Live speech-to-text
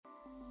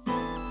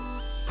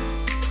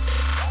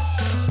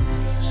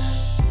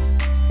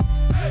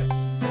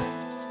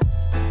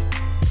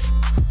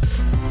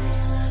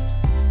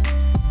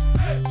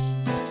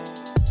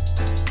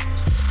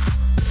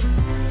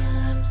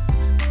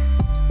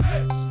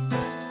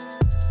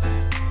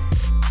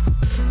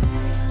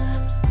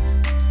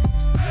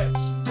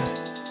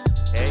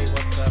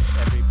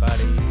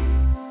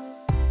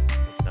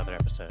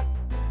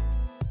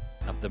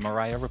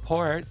Mariah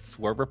Reports.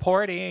 We're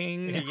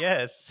reporting.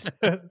 Yes.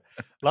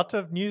 Lots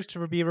of news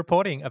to be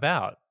reporting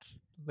about.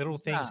 Little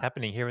things Yeah.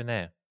 happening here and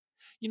there.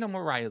 You know,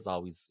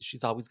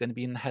 she's always going to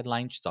be in the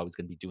headline. She's always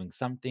going to be doing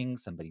something.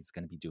 Somebody's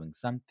going to be doing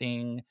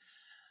something.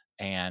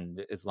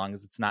 And as long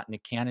as it's not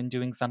Nick Cannon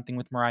doing something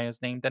with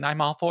Mariah's name, then I'm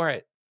all for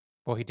it.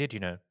 Well, he did, you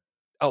know.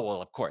 Oh,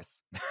 well, of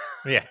course.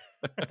 Yeah.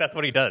 That's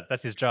what he does.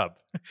 That's his job.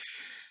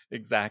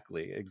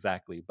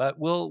 Exactly. But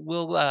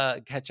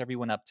we'll catch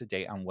everyone up to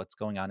date on what's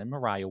going on in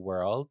Mariah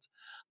world.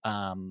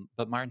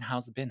 But Martin,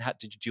 how's it been?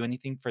 Did you do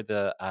anything for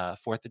the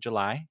 4th of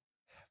July?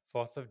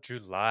 4th of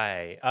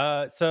July.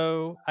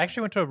 So I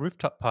actually went to a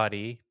rooftop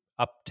party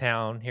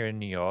uptown here in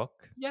New York.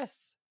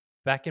 Yes.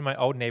 Back in my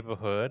old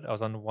neighborhood, I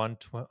was on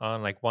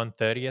like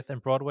 130th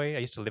and Broadway. I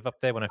used to live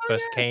up there when I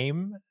first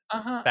came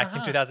back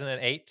in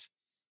 2008,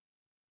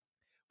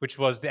 which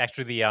was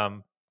actually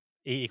the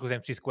E equals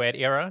MC squared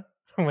era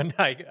when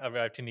I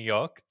arrived to New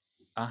York.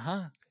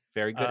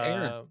 Very good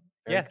era.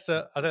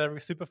 So I was at a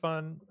super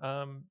fun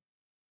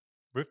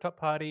rooftop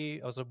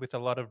party. I was with a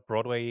lot of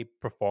Broadway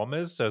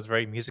performers, so it was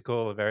very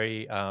musical,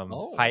 very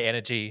high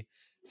energy.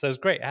 So it was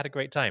great. I had a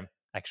great time,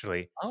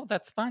 actually. Oh,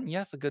 that's fun.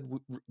 Yes, a good.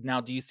 Now,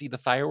 do you see the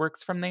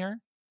fireworks from there?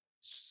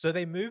 So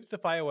they moved the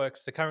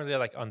fireworks. They're currently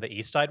like on the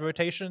east side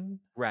rotation,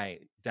 right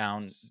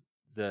down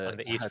on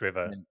the East Hudson,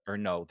 River, or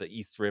no, the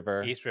East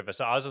River. East River.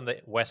 So I was on the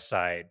west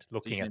side,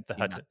 looking at the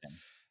Hudson. Nothing.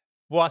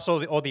 Well, I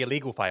saw all the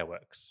illegal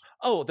fireworks.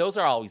 Oh, those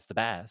are always the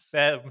best.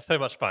 They're so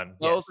much fun.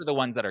 Those are the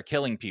ones that are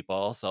killing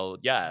people. So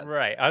yes,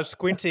 right. I was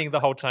squinting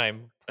the whole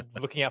time,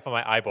 looking out for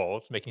my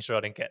eyeballs, making sure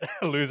I didn't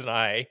lose an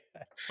eye.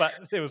 But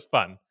it was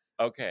fun.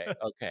 Okay.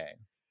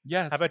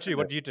 Yes. How about you?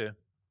 What do you do?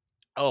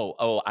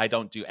 Oh, I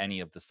don't do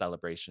any of the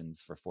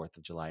celebrations for 4th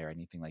of July or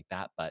anything like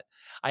that. But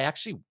I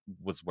actually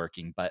was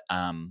working. But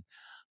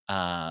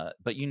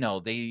you know,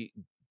 the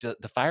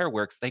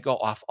fireworks, they go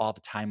off all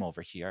the time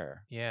over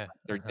here. Yeah.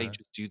 They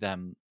just do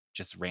them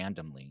just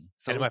randomly.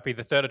 So and it might be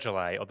the 3rd of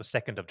July or the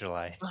 2nd of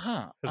July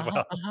as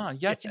well.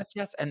 Yes.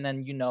 And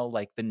then, you know,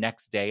 like the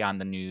next day on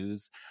the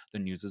news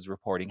is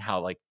reporting how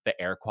like the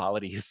air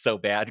quality is so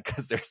bad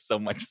because there's so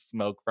much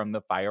smoke from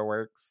the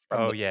fireworks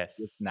from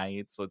this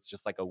night. So it's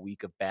just like a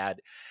week of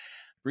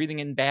breathing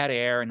in bad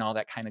air and all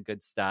that kind of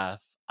good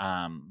stuff.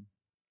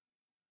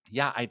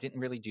 Yeah, I didn't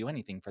really do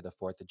anything for the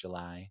 4th of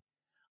July.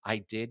 I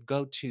did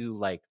go to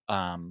like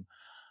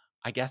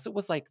I guess it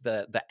was like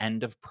the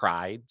end of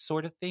Pride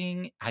sort of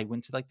thing. I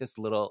went to like this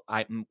little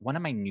one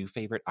of my new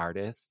favorite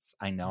artists.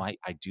 I know I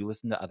do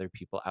listen to other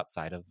people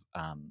outside of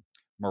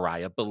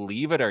Mariah,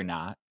 believe it or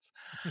not.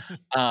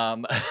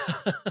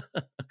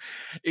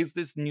 Is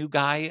this new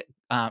guy,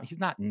 he's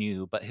not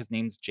new, but his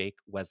name's Jake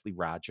Wesley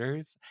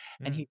Rogers,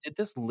 and he did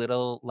this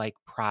little like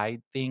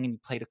Pride thing, and he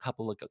played a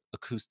couple of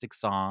acoustic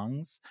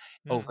songs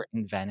over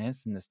in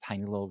Venice in this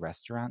tiny little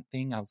restaurant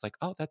thing. I was like,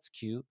 oh, that's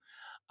cute.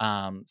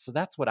 So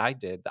that's what I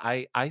did.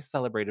 I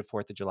celebrated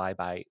 4th of July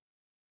by,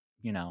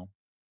 you know,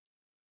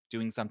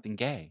 doing something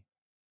gay.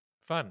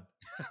 Fun.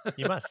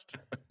 You must.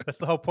 That's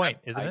the whole point,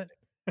 isn't it?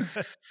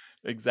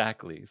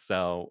 Exactly.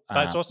 So,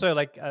 but it's also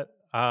like a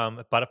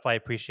Butterfly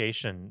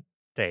Appreciation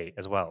Day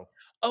as well.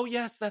 Oh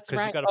yes, that's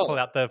right. Because you got to pull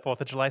out the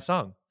 4th of July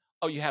song.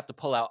 Oh, you have to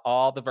pull out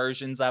all the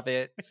versions of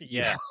it.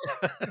 Yeah.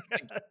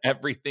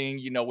 Everything.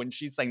 You know, when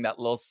she sang that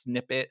little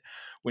snippet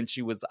when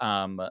she was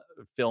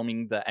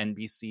filming the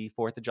NBC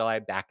 4th of July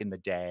back in the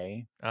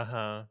day.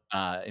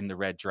 In the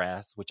red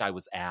dress, which I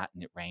was at,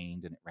 and it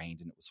rained and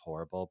it was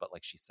horrible. But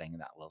like she sang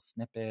that little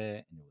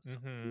snippet and it was so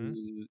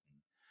cute.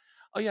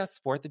 Oh yes,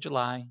 4th of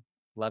July.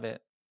 Love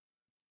it.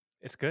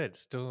 It's good.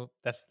 Still,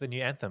 that's the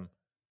new anthem.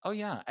 Oh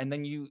yeah, and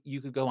then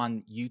you could go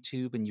on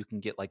YouTube and you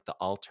can get like the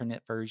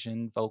alternate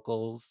version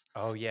vocals.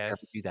 Oh yes,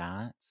 ever do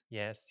that?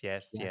 Yes.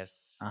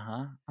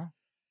 Oh,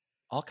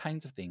 all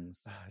kinds of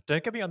things.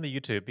 Don't get me on the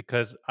YouTube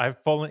because I've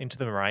fallen into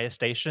the Mariah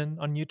Station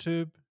on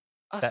YouTube.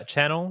 That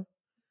channel,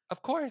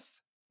 of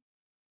course.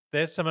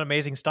 There's some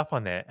amazing stuff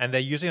on there, and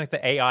they're using like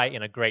the AI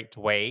in a great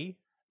way.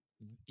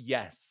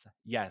 Yes.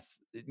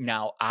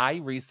 Now,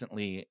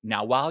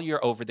 while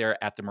you're over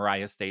there at the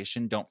Mariah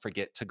Station, don't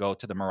forget to go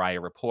to the Mariah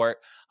Report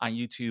on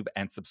YouTube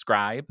and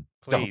subscribe.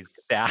 Please.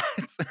 Don't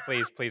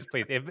please.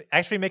 It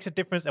actually makes a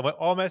difference, and we're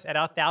almost at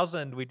our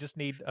 1,000. We just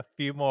need a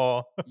few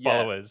more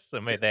followers,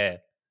 and we're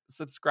there.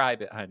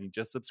 Subscribe it, honey.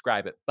 Just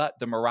subscribe it. But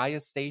the Mariah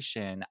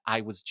Station,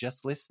 I was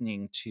just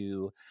listening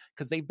to,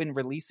 because they've been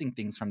releasing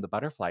things from the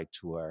Butterfly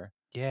Tour.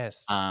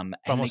 Yes. From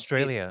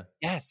Australia.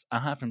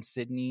 From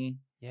Sydney.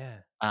 Yeah.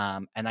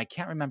 And I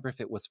can't remember if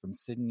it was from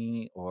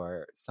Sydney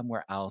or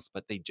somewhere else,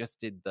 but they just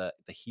did the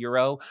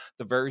Hero,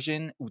 the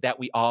version that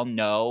we all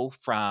know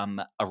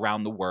from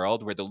around the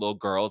world where the little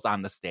girl's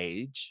on the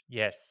stage.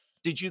 Yes.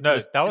 Did you? No,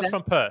 that was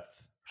from Perth.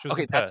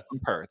 Okay, that's from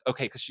Perth.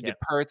 Okay, because she did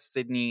Perth,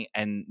 Sydney,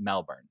 and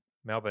Melbourne.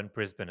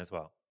 Brisbane as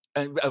well.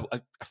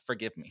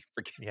 Forgive me.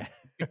 Yeah.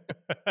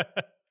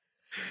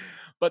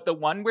 But the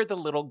one where the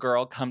little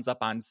girl comes up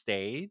on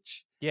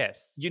stage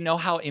Yes. You know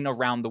how in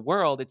Around the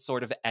World, it's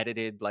sort of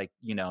edited, like,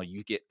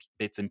 you get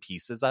bits and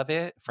pieces of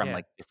it from, Yeah.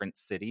 like, different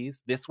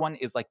cities. This one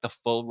is, like, the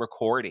full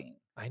recording.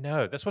 I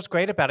know. That's what's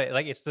great about it.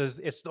 Like,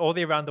 it's all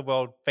the Around the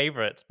World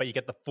favorites, but you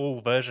get the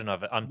full version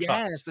of it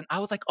unchopped. Yes, and I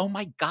was like, "Oh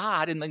my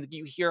god," and then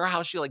you hear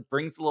how she, like,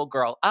 brings the little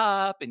girl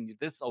up and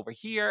this over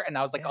here, and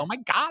I was like, Yeah. "Oh my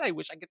god, I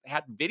wish I could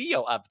had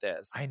video of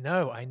this." I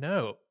know, I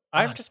know.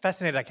 I'm Ugh, just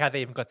fascinated, like, how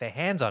they even got their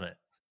hands on it.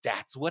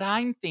 that's what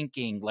I'm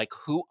thinking, like,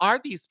 who are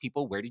these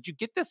people? Where did you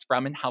get this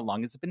from, and how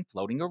long has it been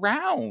floating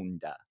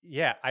around?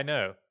 Yeah, I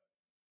know.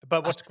 But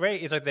Ugh, what's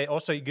great is, like, they're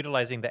also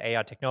utilizing the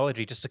AI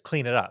technology just to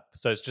clean it up,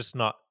 so it's just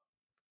not,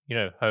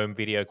 home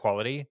video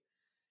quality.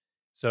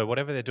 So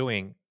whatever they're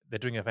doing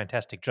a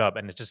fantastic job,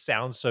 and it just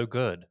sounds so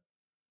good.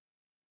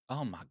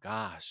 oh my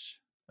gosh.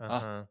 Ugh.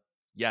 Uh-huh.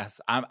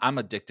 Yes, I'm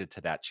addicted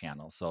to that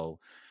channel. So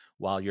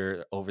while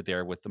you're over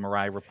there with the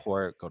Mariah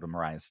Report, go to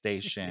Mariah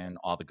Station,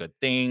 all the good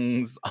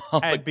things,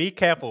 all the And be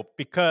careful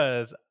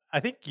because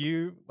I think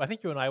you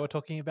and I were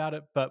talking about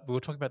it, but we were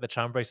talking about the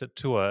Charm Bracelet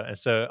tour, and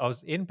so I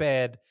was in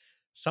bed,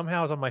 somehow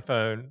I was on my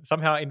phone,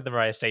 somehow into the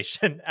Mariah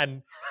station,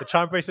 and the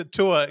Charm Bracelet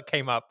tour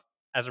came up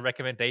as a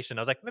recommendation.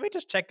 I was like, let me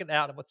just check it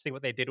out and let's see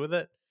what they did with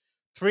it.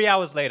 3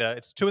 hours later,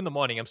 it's 2 in the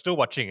morning. I'm still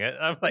watching it.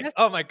 I'm like, yes.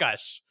 oh my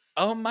gosh.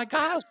 Oh my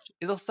gosh,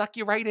 it'll suck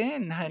you right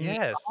in, honey.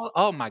 Yes.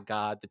 Oh my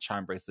god, the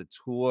Charm Bracelet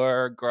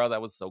tour, girl,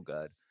 that was so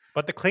good.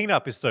 But the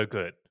cleanup is so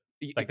good.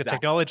 Like the Exactly.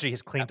 technology has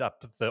Yep. cleaned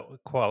up the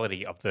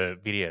quality of the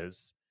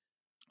videos.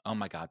 Oh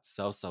my god,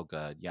 so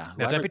good. Yeah, Now,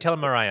 don't whoever's be telling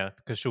Mariah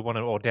because she'll want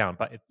it all down,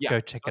 but yeah, go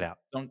check it out.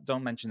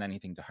 don't mention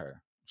anything to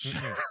her.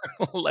 Mm-mm.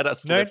 Let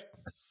us No, live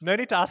this. no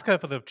need to ask her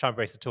for the Charm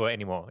Bracelet tour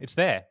anymore. It's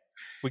there.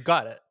 We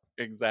got it.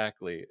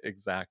 Exactly.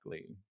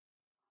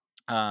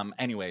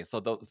 Anyway, so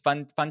the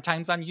fun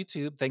times on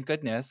YouTube, thank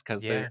goodness,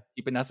 because 'cause they're Yeah.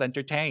 keeping us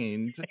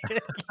entertained.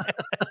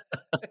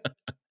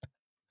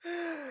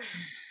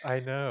 I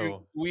Yes, know.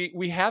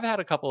 we have had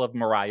a couple of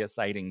Mariah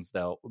sightings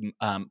though.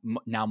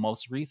 Now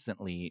most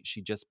recently,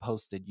 she just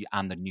posted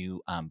on the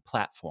new,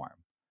 platform.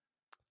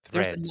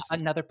 There's Threads.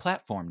 another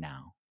platform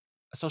now,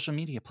 a social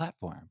media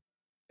platform.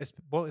 It's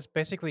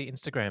basically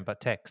Instagram but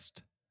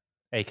text,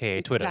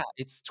 aka Twitter. Yeah,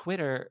 it's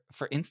Twitter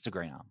for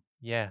Instagram.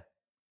 Yeah.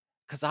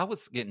 Cause I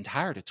was getting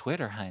tired of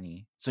Twitter,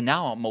 honey. So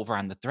now I'm over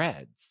on the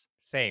Threads.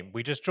 Same.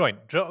 We just joined.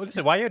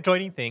 Listen, while you're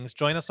joining things,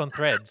 join us on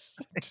Threads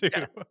Yeah,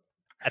 too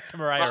at the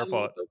Mariah follow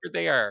Report. us over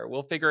there.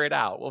 We'll figure it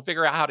out. We'll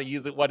figure out how to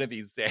use it one of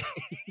these days.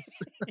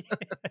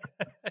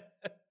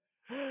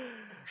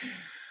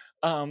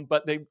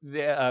 But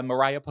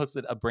Mariah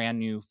posted a brand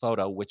new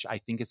photo, which I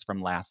think is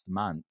from last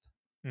month,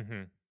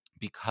 hmm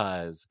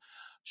because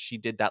she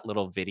did that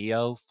little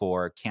video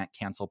for Can't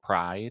Cancel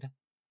Pride.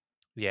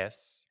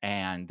 Yes.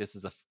 And this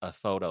is a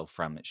photo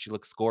from it. She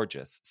looks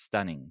gorgeous,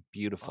 stunning, O-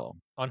 beautiful.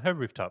 On her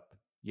rooftop,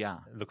 Yeah.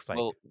 it looks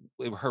Well,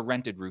 like. her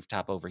rented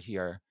rooftop over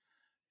here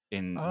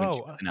when she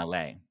Oh, was in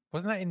LA.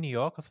 wasn't that in New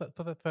York? I thought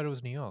that photo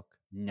was New York.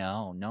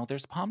 No,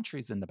 there's palm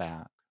trees in the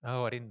back.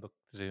 Oh, I didn't look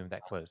zoom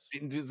that close.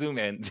 Didn't zoom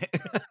in.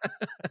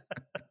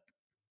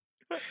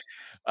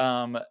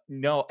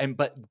 No, and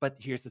but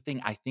here's the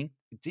thing. I think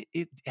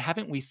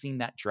haven't we seen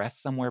that dress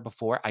somewhere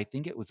before? I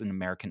think it was an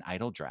American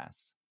Idol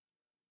dress.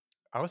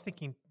 I was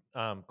thinking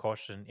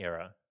caution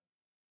era.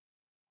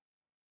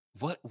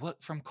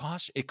 What from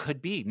Caution? It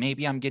could be.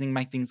 Maybe I'm getting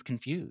my things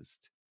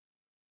confused.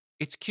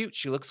 It's cute.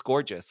 She looks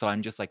gorgeous. So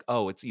I'm just like,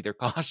 oh, it's either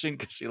Caution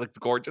because she looks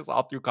gorgeous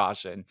all through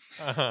Caution,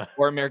 Uh-huh.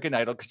 or American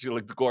Idol because she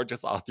looks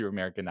gorgeous all through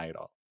American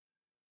Idol.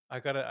 I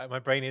gotta. My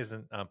brain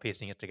isn't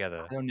piecing it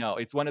together. I don't know.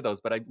 It's one of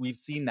those, but we've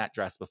seen that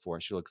dress before.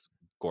 She looks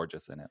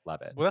gorgeous in it.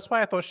 Love it. Well, that's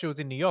why I thought she was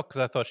in New York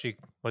because I thought she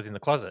was in the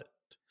closet.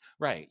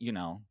 Right.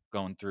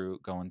 Going through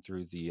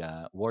the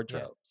Yeah,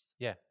 wardrobes.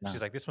 yeah. Yeah.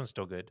 She's like, this one's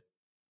still good.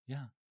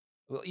 Yeah.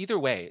 Well, either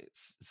way,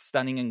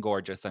 stunning and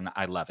gorgeous, and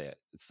I love it.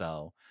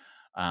 So,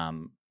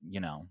 um, you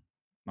know,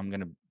 I'm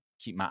gonna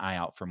keep my eye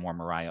out for more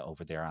Mariah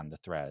over there on the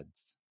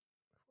Threads.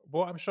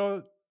 Well, I'm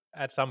sure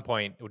at some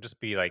point it will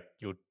just be like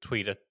you'll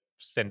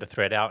send a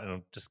thread out, and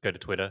it'll just go to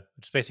Twitter,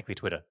 which is basically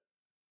Twitter.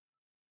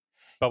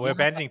 But we're Yeah.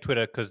 abandoning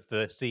Twitter because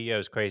the CEO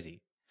is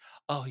crazy.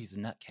 Oh, he's a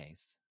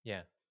nutcase.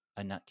 Yeah.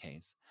 A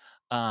nutcase.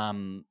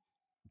 Um,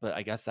 but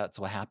I guess that's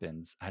what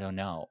happens. I don't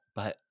know.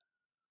 But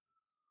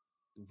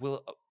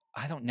will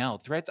I don't know.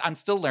 Threads, I'm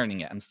still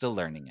learning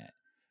it.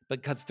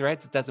 Because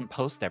Threads doesn't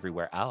post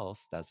everywhere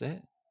else, does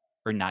it?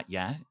 Or not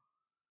yet?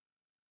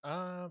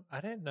 I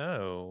don't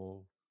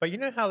know, but you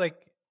know how like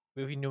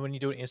if you know when you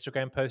do an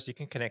Instagram post, you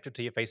can connect it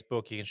to your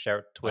Facebook, you can share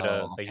it to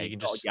Twitter, Oh, like you okay. can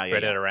Oh, just yeah.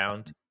 spread it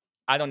around.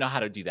 I don't know how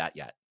to do that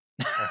yet.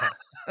 Uh-huh.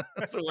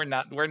 So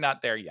we're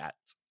not there yet.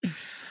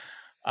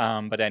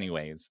 But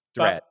anyways,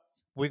 But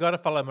Threads. we got to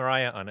follow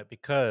Mariah on it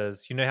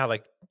because you know how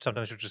like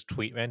sometimes she'll just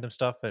tweet random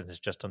stuff and it's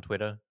just on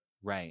Twitter.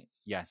 Right.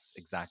 Yes,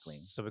 exactly.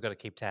 So we got to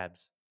keep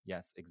tabs.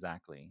 Yes,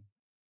 exactly.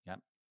 Yep.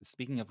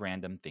 Speaking of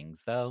random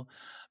things though,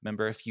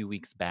 remember a few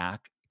weeks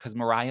back, because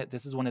Mariah,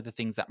 this is one of the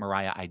things that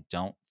Mariah I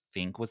don't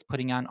think was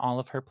putting on all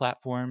of her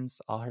platforms,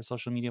 all her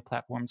social media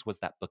platforms, was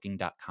that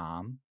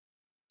booking.com.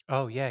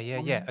 Oh, yeah, yeah,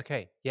 yeah. woman.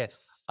 Okay,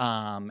 yes. Where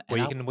And you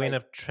I was can win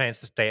like, a chance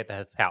to stay at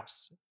the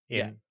house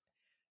yes,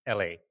 in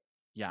LA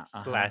yeah,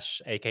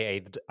 slash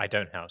AKA I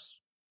Don't House.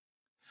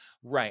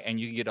 right, and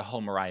you get a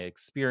whole Mariah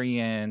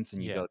experience,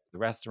 and you Yeah. go to the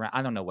restaurant.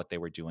 I don't know what they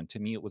were doing. To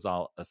me, it was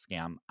all a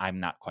scam. I'm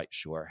not quite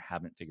sure.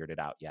 Haven't figured it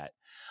out yet.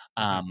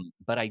 Mhm.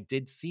 But I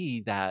did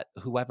see that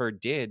whoever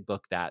did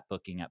book that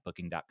booking at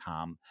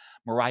booking.com,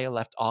 Mariah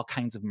left all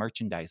kinds of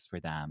merchandise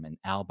for them and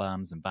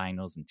albums and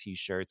vinyls and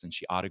t-shirts, and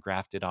she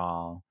autographed it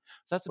all.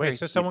 So that's a Wait, very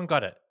so sweet. someone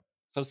got it?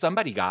 So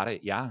somebody got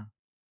it, yeah.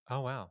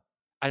 Oh, wow.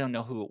 I don't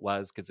know who it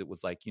was because it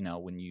was like,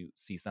 when you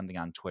see something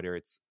on Twitter,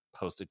 it's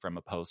posted from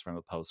a post from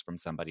a post from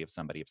somebody of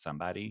somebody of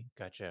somebody.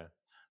 Gotcha.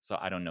 So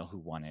I don't know who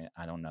won it.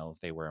 I don't know if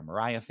they were a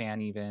Mariah fan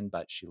even,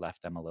 but she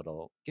left them a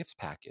little gift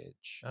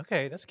package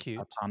Okay, that's cute.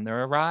 upon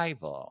their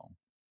arrival.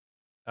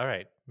 All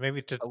right.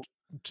 Maybe to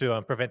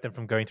Oh, prevent them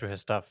from going through her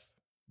stuff.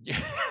 yeah.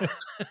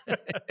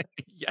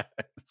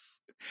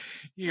 Yes.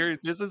 Here,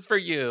 this is for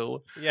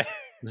you. Yeah.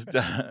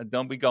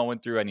 Don't be going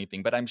through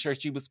anything. But I'm sure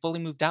she was fully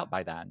moved out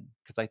by then.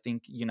 Because I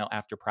think,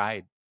 after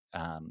Pride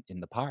in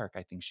the park,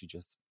 I think she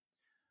just,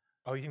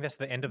 Oh, you think that's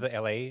the end of the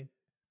LA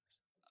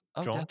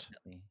oh, jaunt?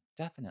 definitely.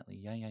 Definitely.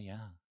 Yeah, yeah,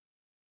 yeah.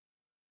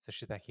 So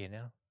she's back here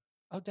now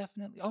Oh,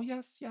 definitely. Oh,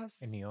 yes,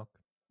 in New yes. York.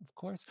 Of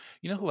course.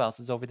 You know who else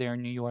is over there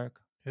in New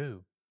York?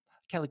 Who?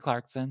 Kelly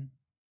Clarkson.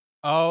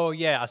 Oh,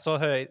 yeah. I saw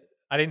her.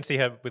 I didn't see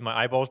her with my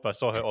eyeballs, but I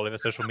saw her all over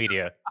social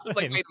media I was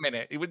like, wait a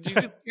minute. Would you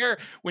just hear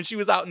when she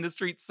was out in the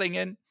street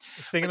singing?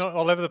 singing Like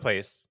all over the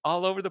place.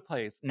 all over the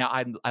place. Now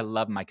I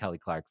love my Kelly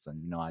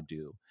Clarkson. I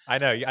do. I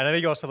know. I know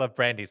you also love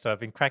Brandy, so I've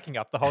been cracking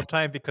up the whole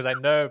time because I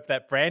know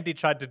that Brandy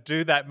tried to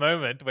do that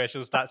moment where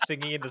she'll start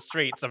singing in the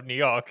streets of New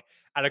York,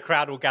 and a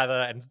crowd will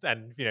gather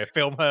and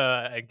film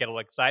her and get all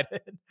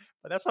excited.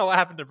 But that's not what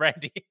happened to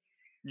Brandy.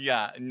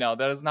 Yeah, no,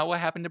 that is not what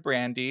happened to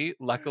Brandy.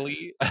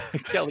 Luckily,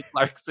 Kelly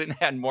Clarkson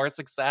had more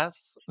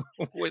success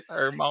with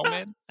her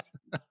moments.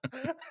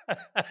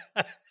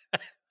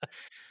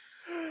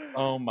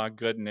 Oh my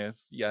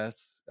goodness.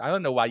 Yes. I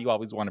don't know why you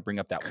always want to bring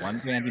up that one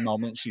Brandy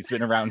moment. She's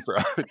been around for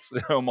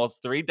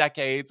almost 3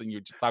 decades and you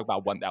just talk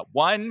about that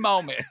one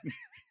moment.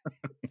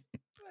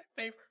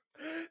 favorite.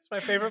 It's my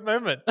favorite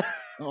moment.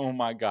 Oh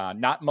my god.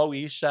 Not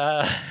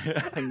Moesha,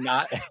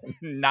 not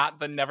not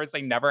the Never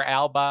Say Never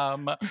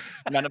album.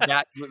 None of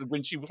that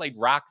when she played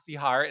Roxy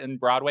Hart in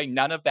Broadway,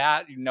 none of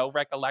that, no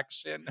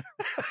recollection.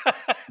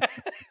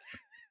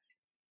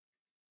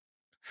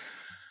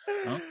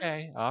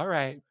 Okay. All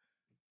right.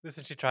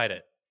 Listen, she tried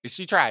it.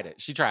 She tried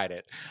it. She tried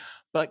it.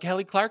 But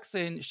Kelly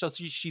Clarkson, so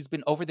she's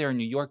been over there in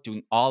New York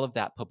doing all of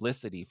that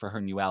publicity for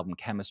her new album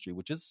Chemistry,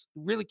 which is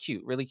really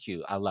cute, really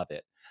cute. I love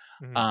it.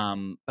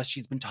 Mhm. But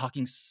she's been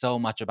talking so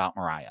much about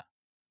Mariah.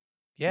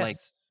 Like,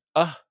 Yes,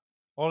 uh,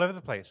 all over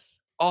the place.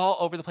 all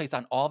over the place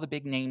on all the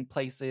big name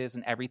places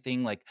and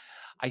everything. Like,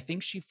 I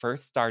think she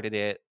first started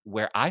it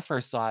where I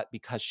first saw it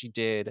because she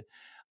did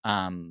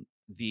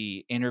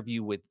the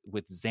interview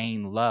with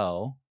Zane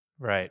Lowe.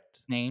 Is Right.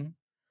 his name?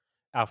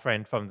 Our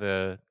friend from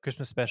the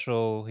Christmas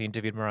special, he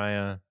interviewed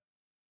Mariah.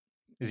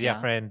 Is he our Yeah.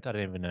 friend? I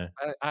don't even know.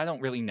 I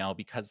don't really know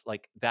because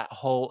like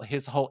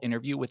his whole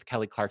interview with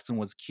Kelly Clarkson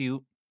was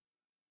cute.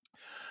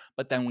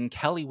 But then when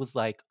Kelly was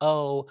like,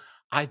 "Oh,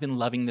 I've been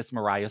loving this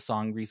Mariah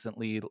song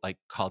recently, like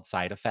called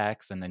Side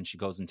Effects," and then she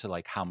goes into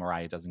like how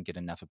Mariah doesn't get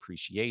enough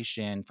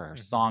appreciation for her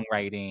Mhm,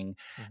 songwriting,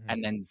 mhm.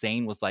 and then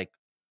Zayn was like,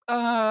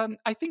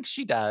 I think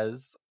she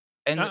does,"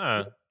 and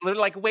Uh-uh. they're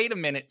like, "Wait a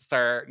minute,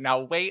 sir.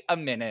 Now wait a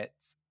minute."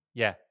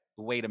 Yeah.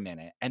 Wait a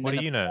minute. And What then, do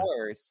of you know?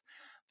 course,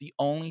 the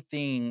only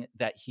thing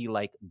that he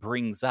like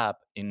brings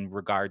up in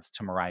regards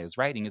to Mariah's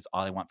writing is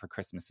All I Want for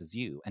Christmas Is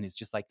You. And it's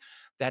just like,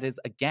 that is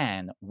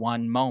again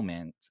one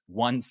moment,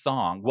 one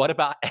song. What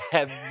about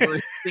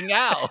everything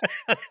else?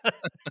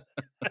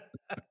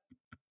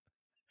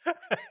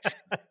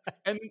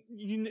 And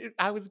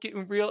I was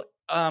getting real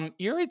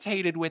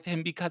irritated with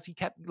him because he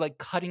kept like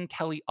cutting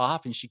Kelly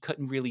off and she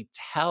couldn't really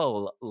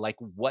tell like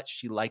what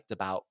she liked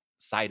about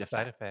Side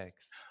Side Effects effects.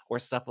 or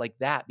stuff like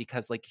that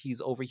because like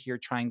he's over here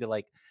trying to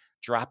like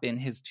drop in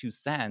his 2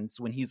 cents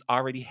when he's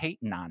already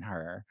hating on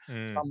her. So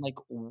Mm. I'm like,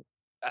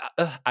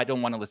 I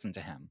don't want to listen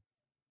to him.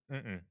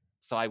 Mm-mm.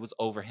 So I was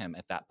over him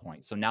at that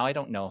point. So now I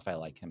don't know if I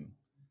like him.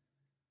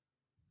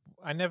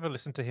 I never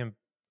listened to him.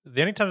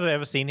 The only times I've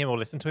ever seen him or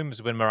listened to him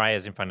is when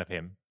Mariah's in front of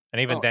him.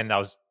 And even Oh, then, that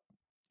was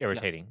yeah.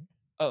 irritating.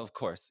 Oh, of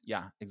course.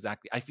 Yeah,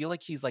 exactly. I feel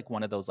like he's like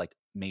one of those, like,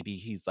 maybe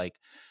he's like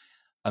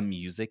a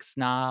music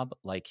snob.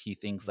 Like he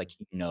thinks like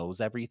he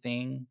knows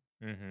everything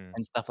Mm-hmm.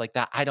 and stuff like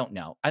that. I don't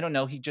know. I don't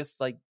know. He just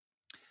like,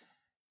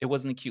 it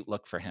wasn't a cute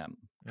look for him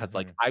because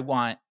like Mm-hmm. I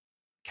want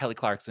Kelly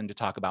Clarkson to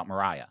talk about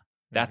Mariah.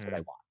 That's what I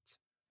Mm-hmm. want.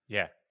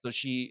 Yeah. So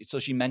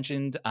she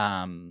mentioned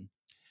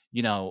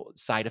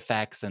side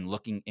effects and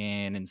looking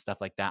in and stuff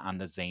like that on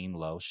the Zane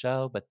Lowe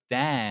show, but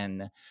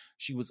then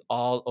she was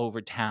all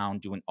over town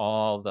doing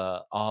all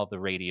the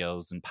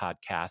radios and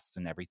podcasts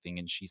and everything,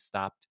 and she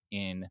stopped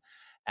in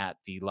at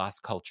the Las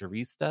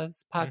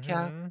Culturistas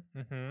podcast Mm-hmm.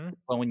 Mm-hmm. with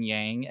Bowen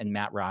Yang and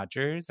Matt That's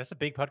Rogers. a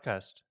big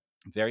podcast.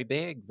 Very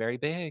big, very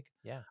big.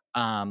 Yeah.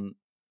 Um,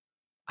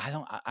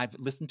 I've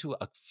listened to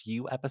a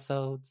few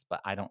episodes,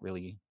 but I don't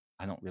really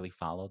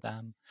follow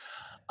them.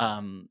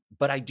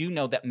 But I do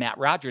know that Matt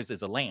Rogers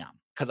is a lamb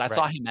because I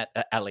saw Right. him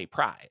at LA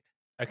Pride.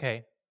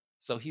 Okay.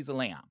 So he's a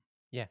lamb.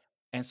 Yeah.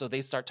 And so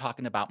they start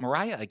talking about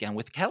Mariah again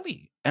with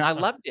Kelly. And I Huh.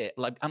 loved it.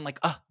 Like I'm like,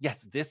 oh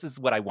yes, this is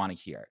what I want to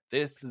hear.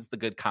 This is the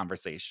good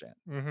conversation.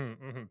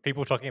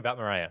 People talking about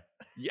Mariah.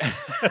 Yeah.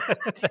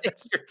 If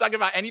That's you're talking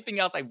about anything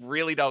else, I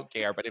really don't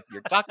care. But if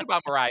you're talking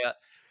about Mariah,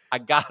 I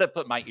gotta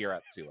put my ear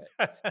up to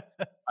it.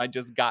 I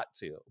just got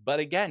to. But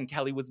again,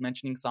 Kelly was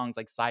mentioning songs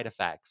like Side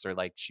Effects, or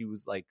like she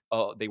was like,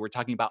 oh, they were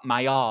talking about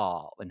My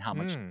All and how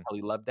much mm,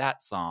 Kelly loved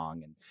that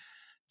song. And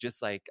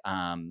just like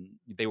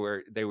they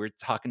were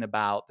talking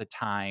about the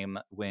time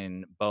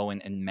when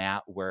Bowen and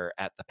Matt were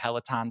at the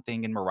Peloton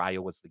thing and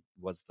Mariah was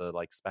the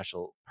like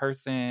special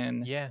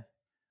person. yeah.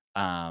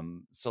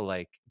 So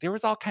like there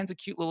was all kinds of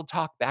cute little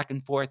talk back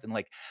and forth, and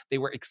like they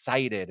were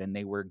excited and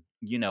they were,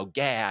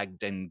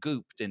 gagged and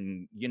gooped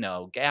and,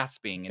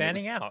 gasping, and it was,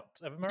 Fanning out of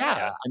yeah,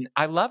 Mariah. and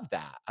I love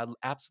that. I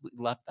absolutely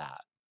love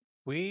that.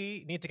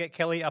 We need to get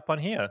Kelly up on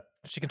here.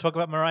 She can talk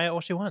about Mariah all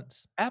she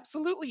wants.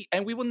 Absolutely.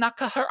 And we will not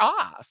cut her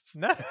off.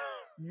 No.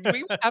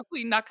 We will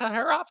absolutely not cut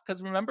her off,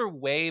 because remember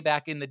way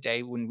back in the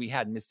day when we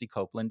had Misty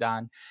Copeland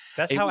on,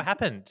 That's it how it was,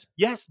 happened.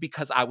 yes,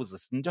 because I was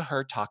listening to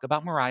her talk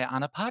about Mariah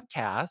on a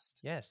podcast.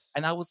 Yes.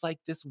 And I was like,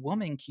 this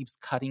woman keeps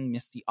cutting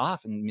Misty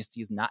off, and Misty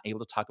is not able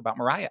to talk about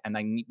Mariah. And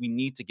we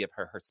need to give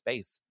her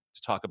space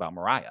to talk about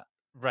Mariah.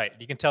 Right.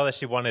 You can tell that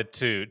she wanted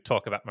to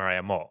talk about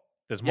Mariah more.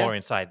 There's more Yes,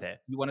 inside there.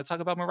 you want to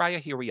talk about Mariah?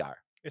 Here we are.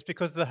 It's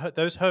because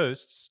those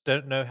hosts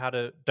don't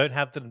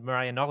have the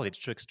Mariah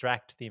knowledge to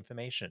extract the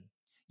information.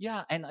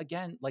 Yeah. And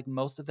again, like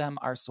most of them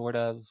are sort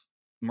of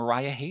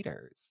Mariah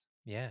haters.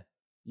 Yeah.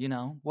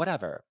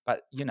 Whatever.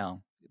 But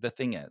the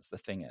thing is,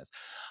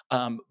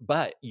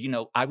 but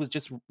I was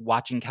just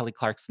watching Kelly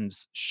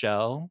Clarkson's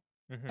show,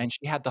 hmm and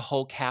she had the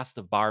whole cast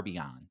of Barbie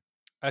on.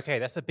 Okay,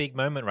 that's a big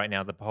moment right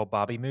now. The whole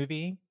Barbie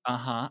movie,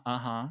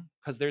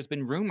 Because there's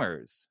been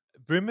rumors.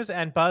 rumors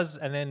and buzz,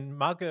 and then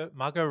Margot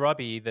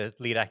Robbie, the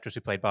lead actress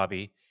who played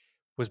Barbie,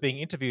 was being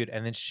interviewed,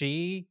 and then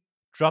she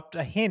dropped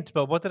a hint.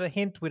 But what did a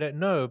hint? We don't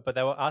know. But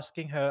they were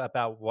asking her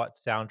about what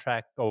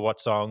soundtrack or what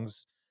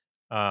songs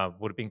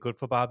would have been good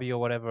for Barbie or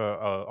whatever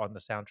on the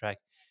soundtrack,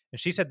 and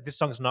she said this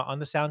song's not on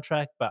the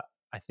soundtrack, but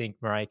I think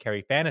Mariah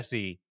Carey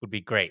 "Fantasy" would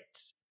be great.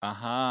 Now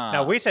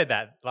Uh-huh. we said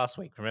that last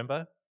week.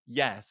 Remember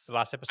Yes. the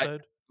last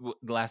episode?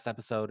 The last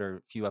episode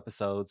or few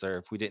episodes, or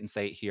if we didn't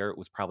say it here, it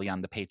was probably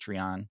on the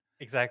Patreon.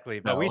 Exactly.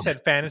 But we No.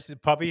 said fantasy,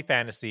 probably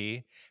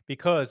fantasy,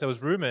 because there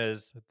was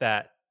rumors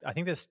that I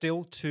think there's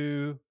still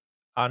 2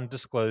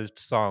 undisclosed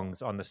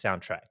songs on the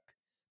soundtrack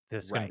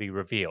that's going to Right. be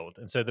revealed.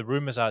 And so the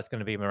rumors are it's going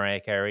to be a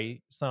Mariah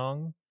Carey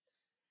song.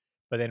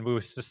 But then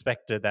we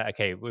suspected that,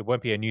 okay, it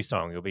won't be a new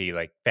song. It'll be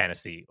like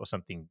fantasy or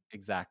something,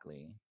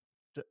 Exactly.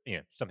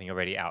 something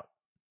already out.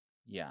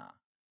 Yeah.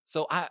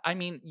 So I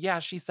mean, yeah,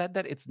 she said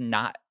that it's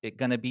not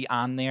gonna be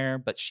on there,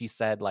 but she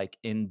said like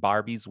in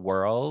Barbie's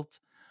world,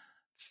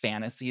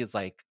 Fantasy is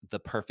like the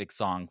perfect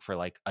song for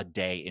like a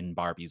day in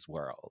Barbie's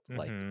world.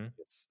 Like hmm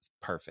it's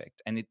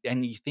perfect. And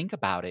you think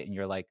about it and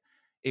you're like,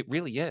 it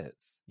really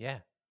is. Yeah.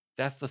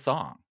 That's the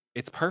song.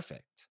 It's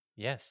perfect.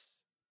 Yes.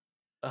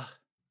 Ugh,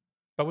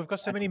 But we've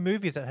got so I many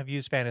movies that have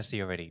used fantasy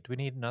already. Do we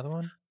need another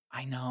one?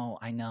 I know,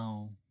 I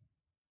know.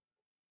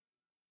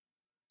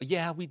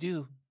 Yeah, we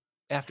do.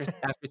 After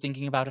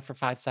thinking about it for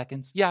 5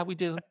 seconds. Yeah, we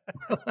do.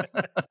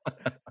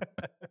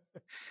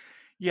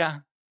 Yeah,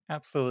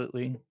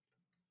 absolutely.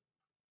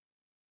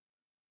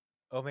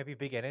 Or maybe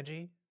Big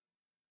Energy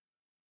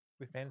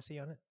with fantasy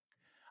on it?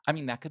 I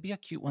mean, that could be a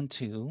cute one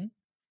too.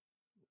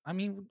 I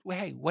mean,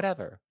 hey,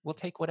 whatever. We'll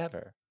take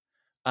whatever.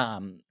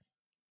 Um,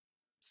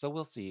 so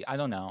we'll see. I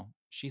don't know.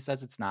 She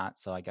says it's not,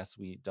 so I guess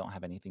we don't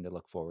have anything to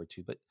look forward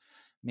to, but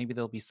maybe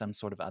there'll be some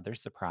sort of other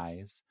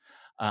surprise.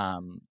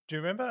 Um, Do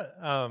you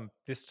remember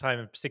this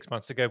time 6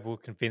 months ago, we were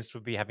convinced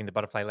we'd be having the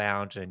Butterfly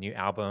Lounge and a new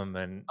album,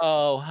 and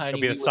oh, it'll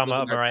honey, be the we were summer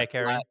living of our Mariah best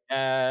life. Carey?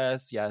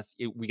 Yes, yes.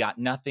 We got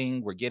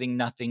nothing. We're getting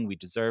nothing. We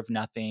deserve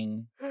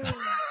nothing.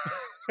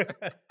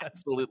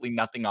 Absolutely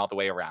nothing all the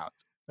way around.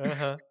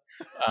 uh-huh.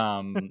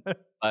 Um,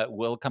 but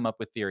we'll come up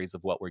with theories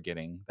of what we're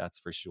getting. That's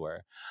for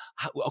sure.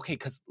 Okay,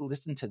 because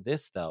listen to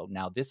this though.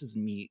 Now, this is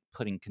me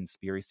putting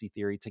conspiracy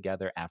theory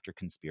together after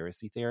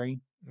conspiracy theory.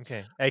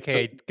 Okay. So,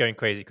 AKA going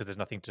crazy because there's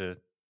nothing to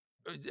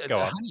go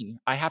off. honey,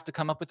 I have to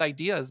come up with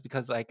ideas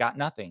because I got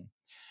nothing.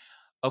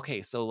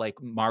 Okay, so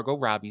like Margot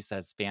Robbie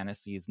says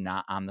Fantasy is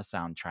not on the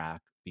soundtrack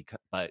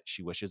but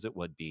she wishes it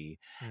would be.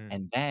 Mm,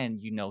 And then,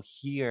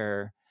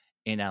 here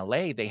in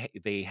LA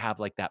they have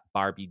like that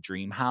Barbie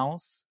dream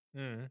house.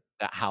 mm,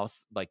 That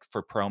house like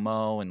for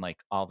promo, and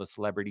like all the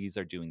celebrities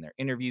are doing their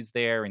interviews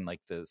there, and like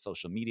the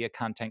social media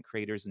content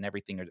creators and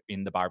everything are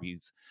in the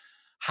Barbie's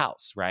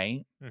house,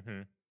 right?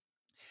 mm-hmm,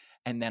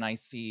 And then I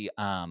see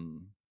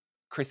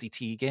Chrissy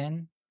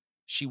Teigen.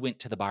 She went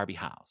to the Barbie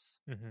house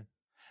mm-hmm,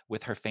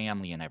 with her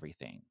family and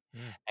everything.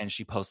 mm, And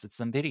she posted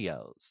some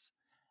videos.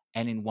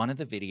 And in one of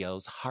the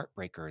videos,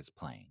 Heartbreaker is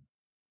playing.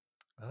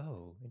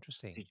 Oh,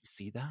 interesting. Did you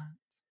see that?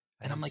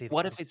 I And I'm didn't like, see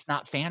what if it's this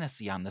not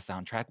Fantasy on the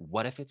soundtrack?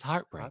 What if it's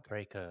Heartbreaker?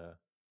 Heartbreaker.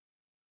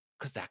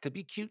 Because that could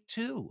be cute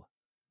too.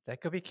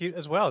 That could be cute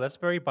as well. That's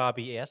very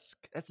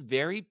Barbie-esque. That's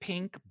very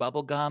pink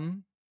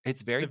bubblegum.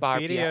 It's very The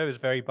Barbie. video is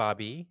very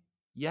Barbie.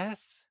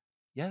 Yes.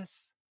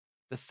 Yes.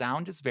 The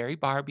sound is very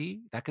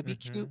Barbie. That could be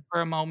cute Mhm.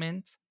 for a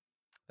moment.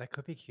 That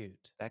could be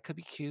cute. That could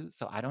be cute.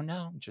 So I don't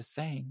know. I'm just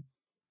saying.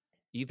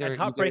 And Either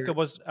Heartbreaker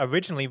was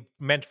originally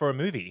meant for a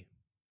movie.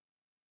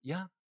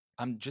 yeah.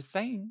 I'm just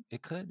saying.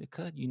 It could. It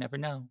could. You never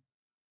know.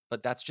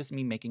 But that's just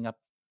me making up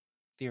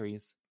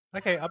theories.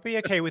 Okay, I'll be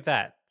okay with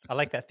that. I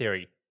like that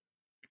theory.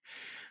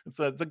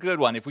 So it's a good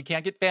one. If we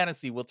can't get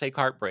Fantasy, we'll take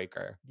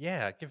Heartbreaker.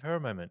 Yeah, give her a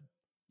moment.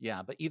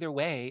 Yeah, but either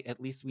way, at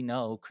least we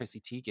know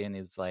Chrissy Teigen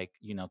is like,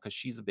 because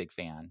she's a big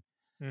fan.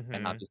 And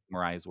Mhm. obviously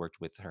Mariah's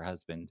worked with her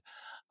husband.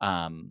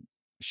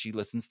 She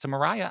listens to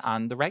Mariah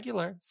on the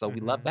regular, so we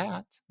love Mhm.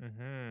 that.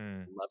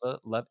 Mhm.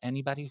 Love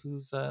anybody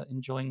who's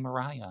enjoying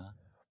Mariah.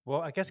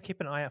 Well, I guess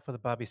keep an eye out for the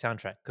Barbie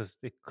soundtrack because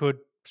it could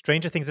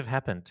stranger things have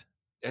happened.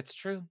 It's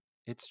true.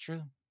 It's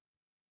true.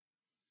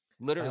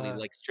 Literally, Uh,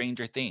 like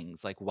Stranger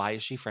Things. Like, why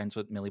is she friends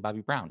with Millie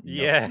Bobby Brown? No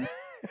yeah.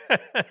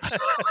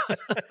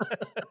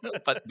 clue.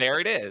 But there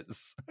it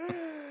is.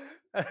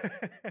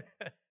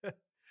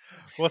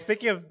 Well,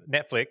 speaking of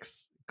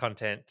Netflix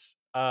content,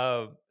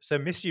 so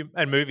Missed You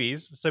and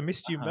movies. So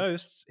Missed You Uh-huh.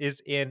 Most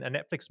is in a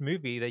Netflix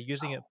movie. They're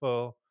using it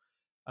for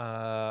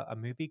a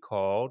movie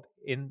called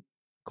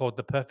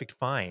The Perfect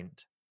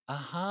Find.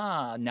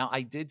 Uh-huh. Now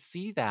I did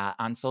see that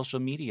on social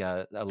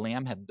media.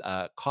 Lamb had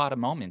caught a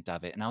moment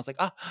of it, and I was like,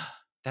 oh,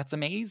 that's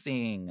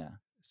amazing.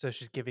 So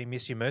she's giving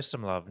Miss You Most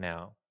some love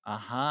now,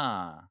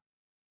 Uh-huh.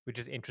 which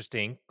is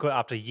interesting.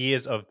 After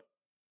years of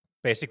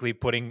basically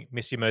putting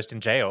Miss You Most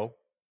in jail,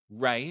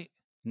 Right?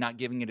 Not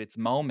giving it its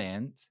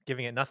moment.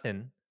 giving it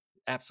nothing.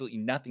 Absolutely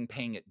nothing,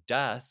 paying it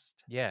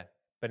dust. Yeah,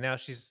 but now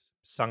she's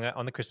sung it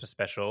on the Christmas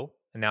special,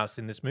 and now it's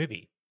in this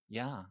movie.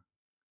 Yeah.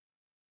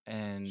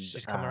 And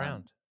She's come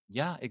around.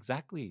 yeah,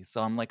 exactly.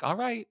 So I'm like, all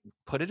right,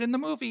 put it in the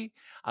movie.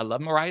 I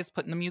love Mariah's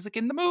putting the music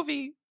in the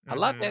movie. I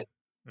love Mhm. it.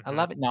 I Mhm.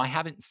 love it. Now I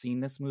haven't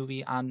seen this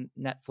movie on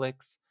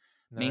Netflix,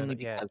 No, mainly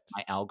not yet. because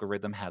my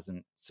algorithm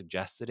hasn't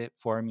suggested it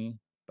for me.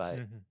 But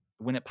Mhm.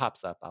 when it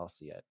pops up, I'll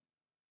see it.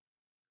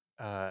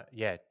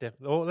 Yeah,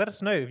 well, let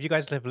us know if you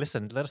guys have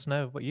listened. Let us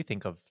know what you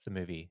think of the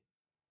movie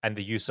and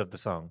the use of the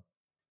song.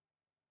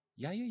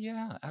 Yeah, yeah,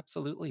 yeah.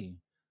 Absolutely.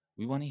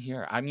 We want to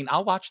hear. I mean,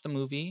 I'll watch the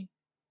movie,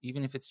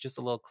 even if it's just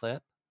a little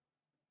clip.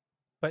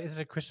 But is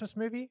it a Christmas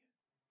movie?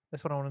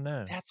 That's what I want to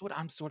know. That's what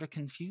I'm sort of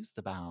confused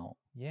about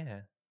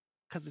Yeah.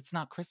 because it's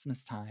not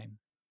Christmas time.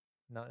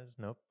 No,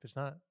 nope, it's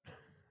not.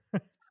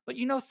 But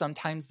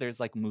sometimes there's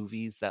like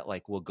movies that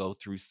like will go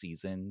through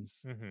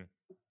seasons Mhm.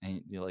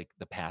 and like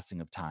the passing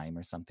of time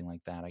or something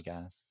like that, I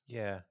guess.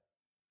 Yeah.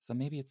 So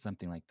maybe it's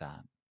something like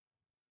that.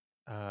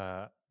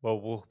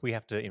 Well, we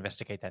have to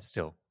investigate that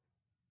still.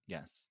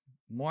 Yes.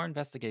 More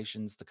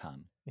investigations to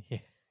come. Yeah.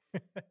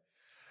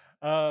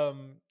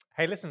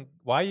 Hey, listen,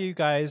 while you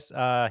guys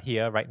are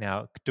here right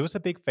now, do us a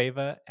big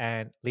favor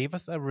and leave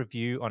us a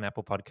review on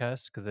Apple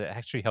Podcasts because it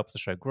actually helps the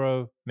show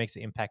grow, makes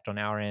an impact on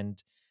our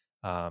end.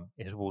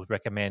 It will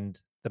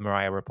recommend the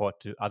Mariah Report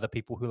to other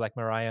people who like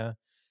Mariah.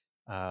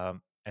 And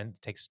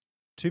it takes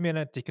 2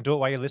 minutes. You can do it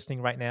while you're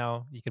listening right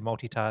now. You can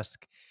multitask.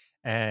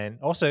 And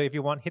also, if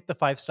you want, hit the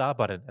 5-star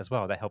button as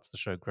well. That helps the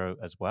show grow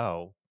as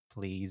well.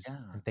 Please Yeah.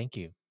 and thank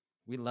you.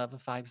 We love a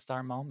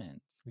 5-star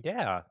moment.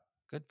 Yeah,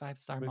 Good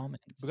 5-star we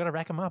moments. got to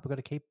rack them up. We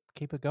got to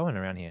keep it going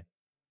around here.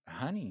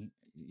 Honey,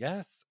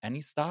 yes.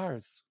 Any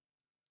stars.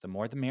 The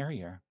more the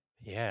merrier.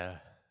 Yeah.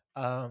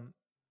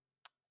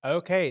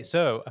 Okay,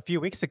 so a few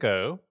weeks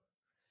ago,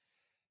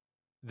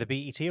 the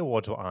BET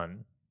Awards were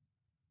on.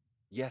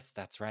 Yes,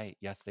 that's right.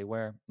 Yes, they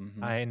were.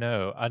 I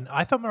know, and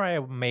I thought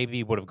Mariah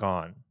maybe would have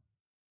gone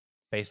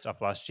based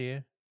off last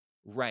year.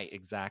 Right,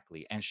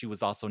 exactly. And she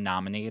was also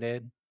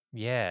nominated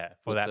Yeah,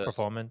 for with that the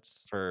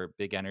performance. for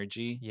Big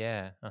Energy.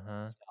 Yeah. Uh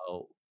huh.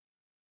 So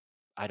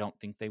I don't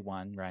think they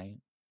won, right?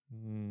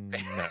 No.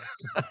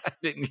 I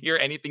didn't hear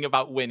anything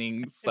about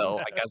winning, so No.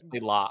 I guess they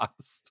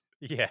lost.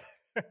 Yeah.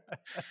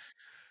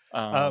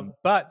 Um,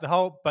 But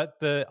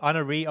the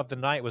honoree of the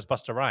night was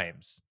Busta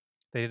Rhymes.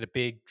 They did a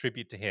big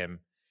tribute to him,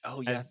 oh,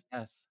 and yes,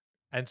 yes.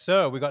 and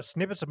so we got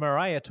snippets of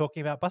Mariah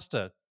talking about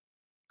Busta.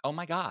 Oh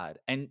my god,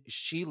 and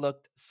she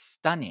looked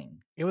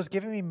stunning. It was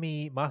giving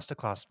me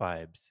masterclass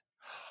vibes.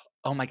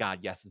 Oh my god,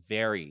 yes,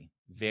 very,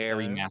 You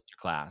very know.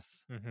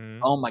 masterclass. Mm-hmm.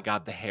 Oh my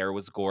god, the hair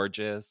was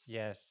gorgeous.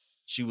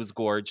 Yes. She was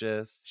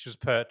gorgeous. She was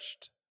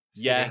perched,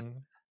 Yes.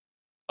 sitting.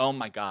 Oh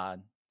my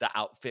god, the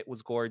outfit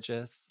was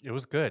gorgeous. It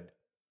was good.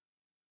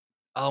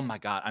 Oh my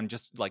god, I'm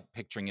just, like,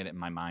 picturing it in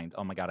my mind.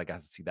 Oh my god, I got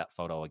to see that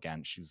photo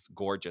again. She was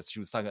gorgeous. She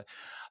was talking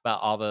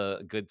about all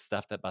the good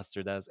stuff that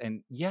Buster does,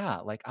 and yeah,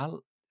 like, I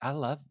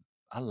love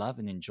I love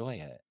and enjoy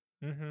it.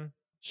 Mm-hmm.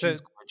 She So,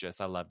 was gorgeous.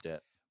 I loved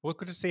it. well,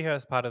 good to see her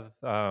as part of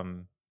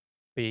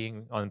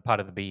being on part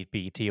of the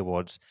BET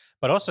Awards,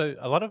 but also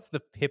a lot of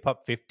the Hip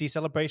Hop 50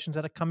 celebrations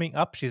that are coming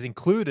up. She's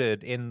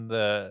included in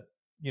the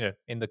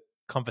in the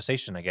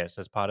conversation, I guess,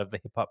 as part of the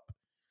hip hop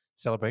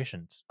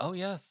celebrations. Oh,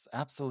 yes,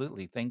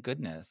 absolutely, thank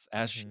goodness,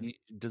 as Mhm. she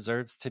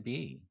deserves to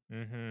be.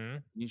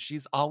 Mhm.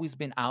 She's always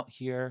been out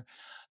here,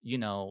 you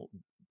know,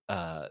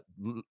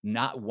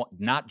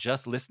 not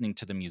just listening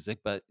to the music,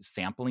 but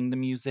sampling the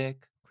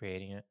music,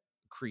 Creating it.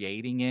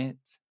 creating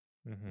it,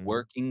 Mhm.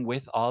 working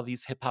with all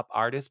these hip hop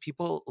artists.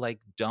 People,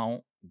 like,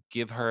 don't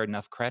give her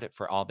enough credit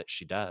for all that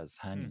she does,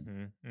 honey.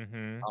 Mhm.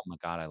 Mhm. Oh my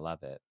god, I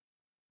love it.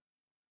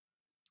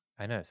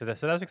 I know. So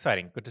that was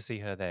exciting. Good to see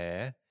her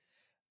there.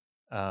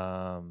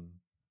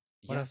 Um,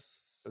 what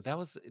Yes, else? that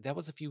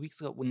was a few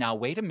weeks ago. Now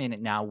wait a minute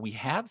now, we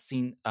have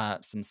seen,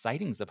 some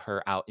sightings of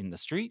her out in the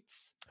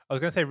streets. I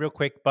was gonna say real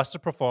quick, Buster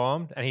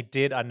performed and he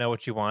did "I Know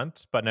What You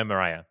Want," but no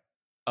Mariah.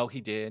 Oh,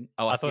 he did?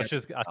 Oh, I I see, thought I she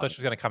was just I saw thought that. she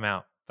was gonna come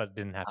out, but it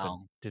didn't happen.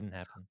 Oh, Didn't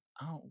happen.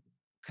 oh,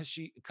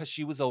 because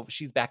she was over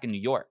she's back in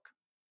New York.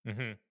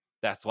 Mhm.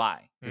 That's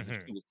why. Because if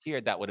she Mhm. was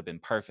here, that would have been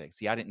perfect.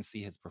 See, I didn't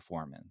see his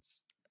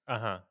performance,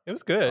 Uh-huh. It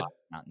was so I good.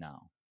 did not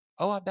know.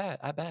 Oh, I bet.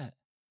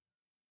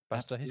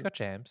 Buster, he's Absolutely. got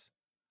jams.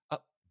 Oh,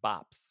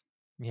 bops.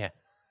 Yeah.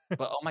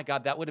 But, oh my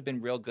god, that would have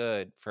been real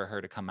good for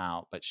her to come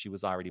out, but she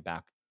was already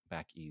back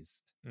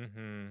east.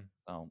 Mhm.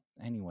 So,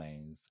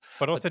 anyways,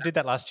 But but also did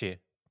that last year.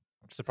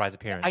 Surprise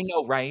I appearance.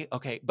 know, right?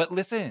 Okay, but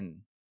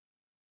listen,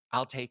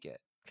 I'll take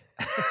it.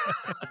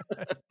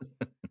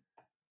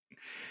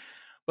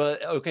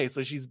 But, okay,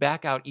 so she's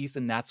back out east,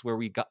 and that's where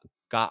we got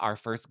our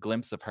first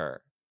glimpse of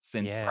her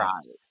since Pride.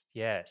 Yes.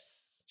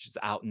 Yes. She's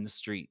out in the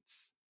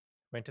streets.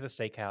 Went to the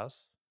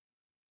steakhouse.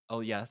 Oh,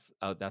 yes.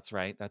 Oh, that's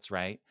right, that's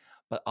right.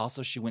 But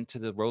also she went to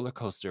the roller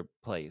coaster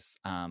place,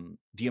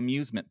 the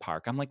amusement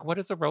park. I'm like, "What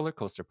is a roller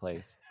coaster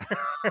place?"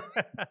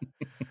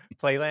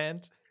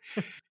 Playland.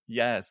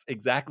 Yes,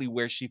 exactly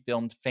where she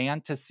filmed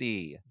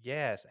Fantasy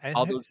Yes,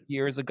 all those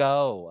years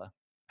ago.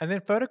 and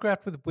then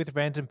photographed with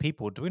random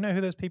people. Do we know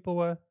who those people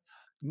were?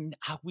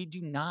 We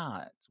do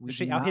not, we Is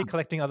do she out here not.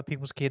 collecting other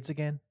people's kids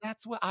again?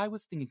 That's what I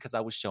was thinking because I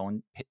was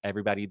showing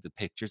everybody the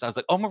pictures. I was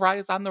like, "Oh,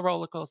 Mariah's on the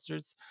roller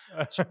coasters.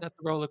 She's at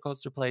the roller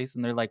coaster place,"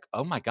 and they're like,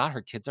 "Oh my god,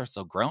 her kids are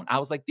so grown." I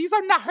was like, "These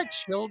are not her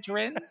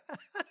children.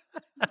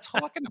 What are you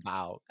talking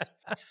about?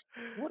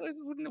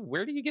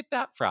 Where do you get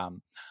that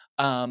from?"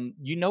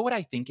 You know what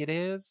I think it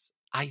is?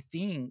 I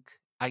think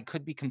I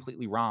could be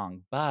completely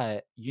wrong,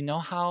 but you know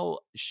how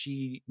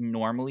she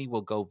normally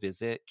will go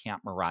visit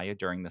Camp Mariah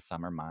during the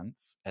summer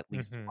months at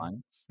least Mhm.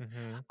 once?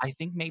 Mhm. I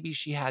think maybe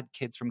she had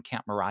kids from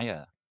Camp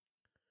Mariah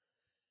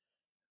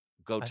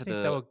go I to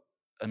think the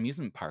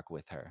amusement park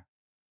with her.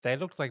 they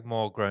looked like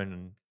more grown,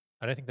 and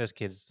I don't think those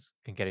kids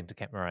can get into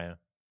Camp Mariah.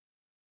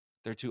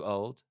 They're too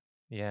old?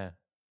 Yeah.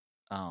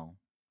 Oh.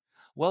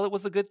 Well, it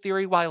was a good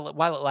theory while it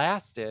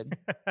lasted.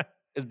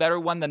 It's a better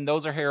one than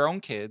those are her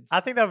own I kids.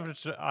 think that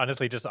was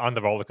honestly just on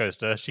the roller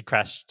coaster. She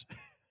crashed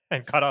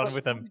and got on But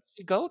with who them. did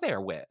she go there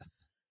with?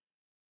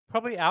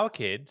 Probably our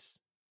kids,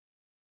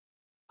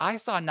 I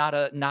saw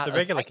the not a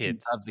regular sighting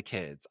kids. of the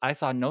kids. I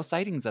saw no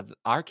sightings of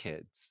our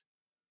kids.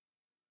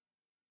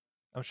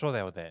 I'm sure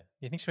they were there.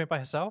 You think she went by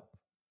herself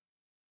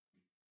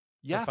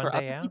for a Yeah, fun for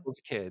day other out? people's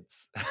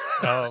kids.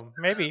 Oh,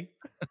 maybe.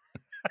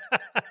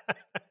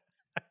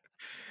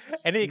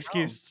 Any No.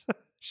 excuse,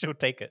 she'll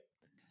take it.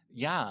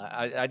 Yeah,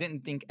 I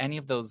didn't think any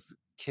of those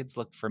kids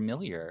looked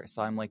familiar,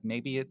 so I'm like,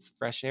 maybe it's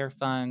Fresh Air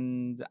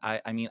Fund.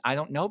 I mean, I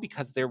don't know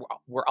because there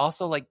were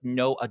also, like,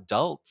 no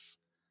adults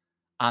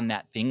on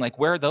that thing. Like,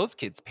 where are those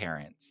kids'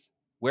 parents?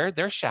 Where are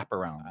their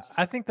chaperones?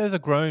 I think those are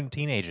grown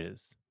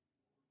teenagers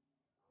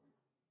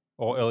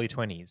or early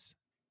 20s.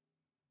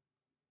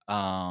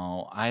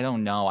 Oh, I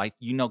don't know.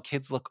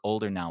 Kids look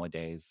older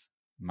nowadays,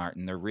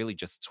 Martin. They're really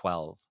just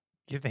 12.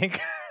 You think?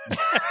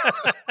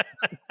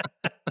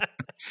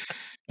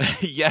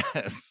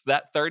 Yes,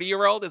 that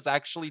 30-year-old is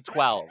actually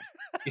 12.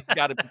 You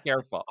gotta be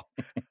careful.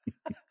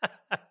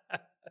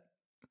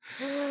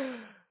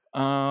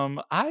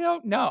 I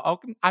don't know.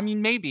 I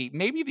mean, maybe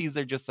these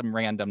are just some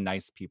random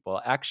nice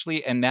people.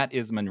 Actually, and that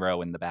is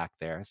Monroe in the back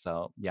there.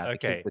 So, yeah, the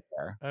kids Okay. are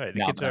there All right. The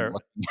now kids that I'm are.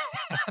 looking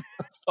at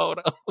the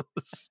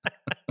photos.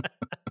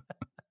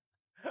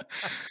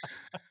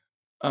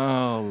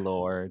 Oh,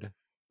 Lord.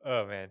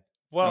 Oh, man.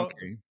 Well,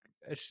 Okay.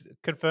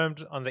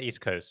 confirmed on the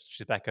East Coast.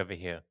 She's back over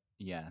here.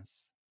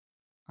 Yes.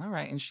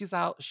 Alright, and she's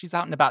out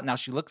and about now.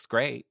 She looks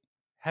great.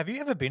 Have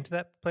you ever been to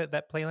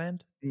that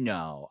playland?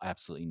 No,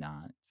 absolutely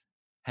not.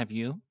 Have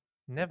you?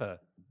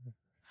 Never.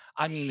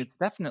 I mean, it's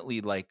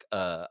definitely like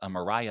a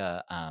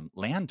Mariah,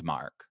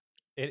 landmark.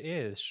 It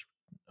is.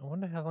 I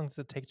wonder how long does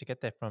it take to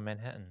get there from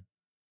Manhattan?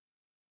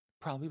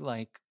 Probably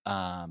like,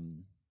 a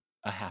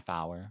half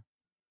hour.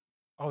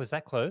 Oh, is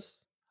that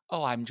close?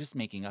 Oh, I'm just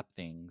making up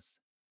things.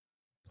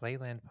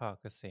 Playland Park.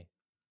 Let's see.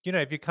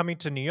 If you're coming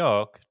to New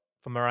York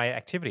for Mariah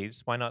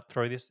activities, why not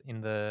throw this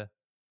in the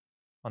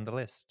on the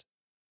list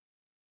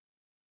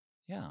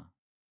Yeah.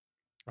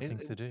 of It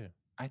things to do?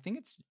 I think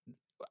it's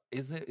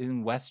is it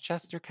in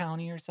Westchester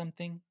County or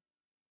something?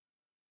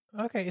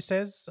 Okay, it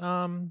says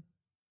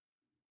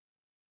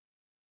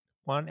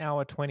 1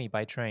 hour 20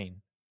 by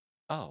train.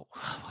 Oh.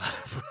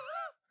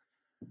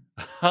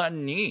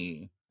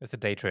 Honey. It's a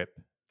day trip.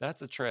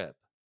 That's a trip.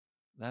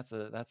 That's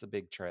a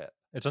big trip.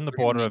 It's on the They're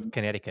gonna border need of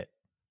Connecticut.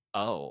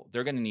 Oh,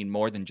 they're gonna need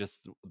more than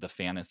just the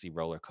fantasy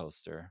roller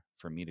coaster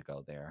for me to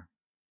go there.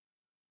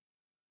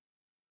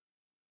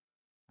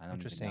 I don't even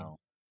Interesting. know.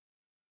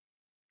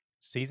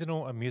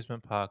 Seasonal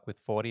amusement park with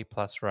 40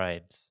 plus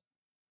rides.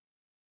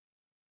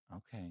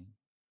 Okay.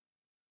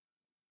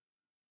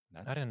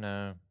 I That's don't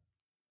know.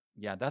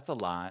 Yeah, that's a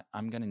lot.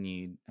 I'm gonna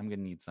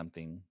need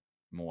something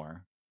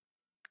more.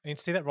 You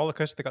see that roller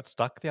coaster that got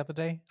stuck the other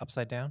day,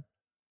 upside down?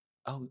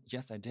 Oh,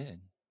 yes, I did.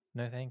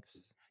 No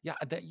thanks. Yeah,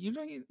 that you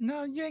don't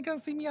no, you ain't gonna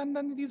see me on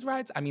none of these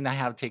rides. I mean, I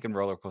have taken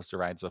roller coaster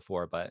rides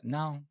before, but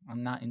no,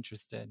 I'm not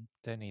interested,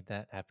 Don't need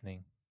that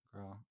happening.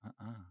 girl.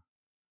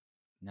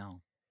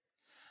 No.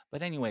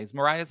 But anyways,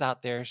 Mariah's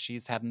out there.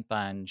 She's having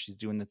fun. She's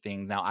doing the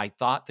things. Now, I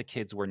thought the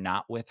kids were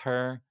not with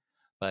her,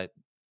 but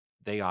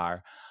they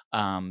are.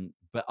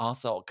 But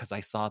also because I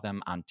saw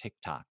them on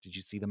TikTok. Did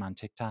you see them on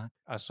TikTok?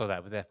 I saw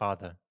that with their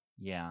father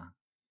Yeah.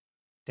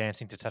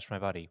 dancing to Touch My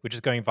Body, which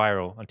is going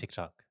viral on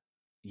TikTok.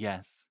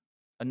 Yes.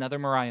 Another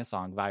Mariah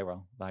song,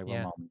 viral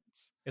Yeah.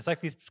 moments. It's like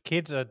these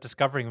kids are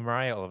discovering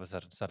Mariah all of a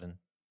sudden.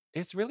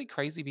 It's really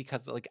crazy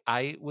because like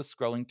I was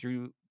scrolling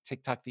through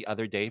TikTok the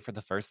other day for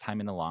the first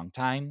time in a long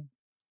time,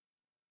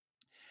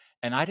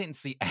 and I didn't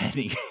see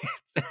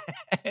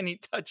any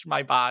touch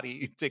my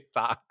body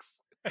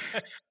TikToks.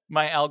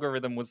 My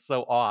algorithm was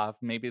so off.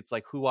 Maybe it's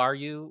like, who are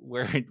you?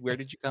 Where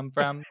did you come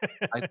from?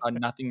 I saw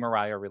nothing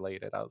Mariah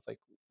related. I was like,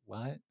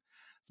 what?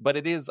 But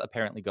it is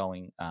apparently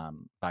going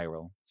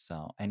viral.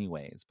 So,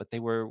 anyways, but they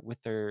were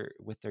with their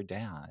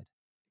dad.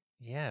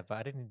 Yeah, but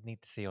I didn't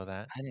need to see all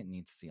that. I didn't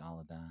need to see all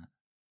of that.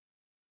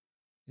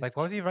 It's Like,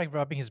 why was he like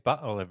rubbing his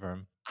butt all over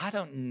him? I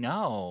don't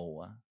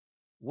know.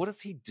 What is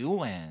he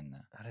doing?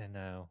 I don't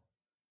know.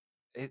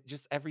 It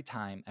just every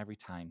time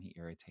he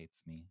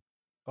irritates me.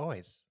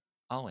 Always.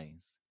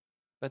 Always.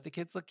 But the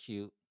kids look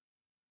cute.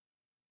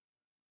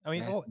 I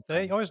mean, They're having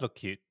they fun. always look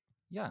cute,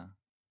 Yeah,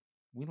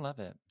 we love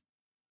it.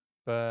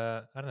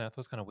 but I don't know. I thought it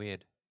was kind of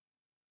weird.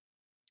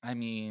 I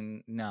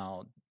mean,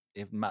 no.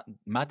 If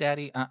my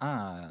daddy,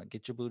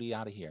 get your booty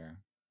out of here.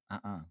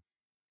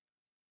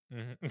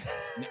 Mhm.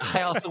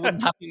 I also would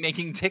not be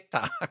making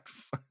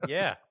TikToks.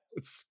 Yeah,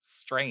 It's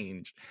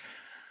strange.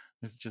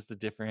 It's a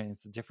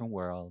different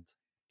world.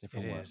 it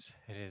Different world. is.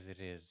 It is. It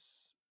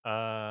is.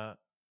 But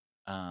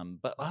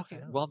What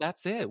okay, well, else?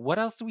 that's it. What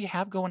else do we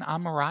have going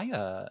on,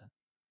 Mariah?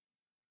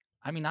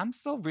 I mean, I'm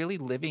still really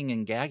living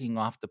and gagging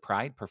off the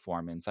Pride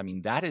performance. I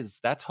mean,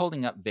 that's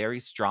holding up very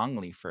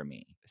strongly for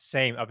me.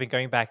 Same. I've been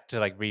going back to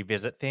like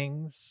revisit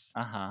things.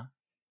 Uh-huh.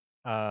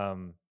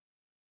 Um,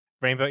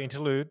 Rainbow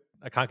Interlude.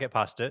 I can't get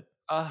past it.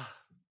 Ugh,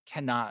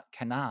 cannot.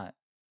 It's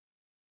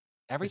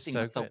Everything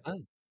so was so good.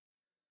 good.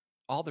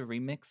 All the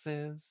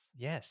remixes,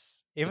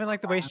 Yes. the Even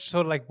like the way clap. she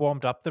sort of like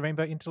warmed up the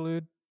Rainbow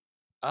Interlude.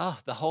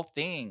 The whole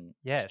thing.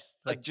 Yes.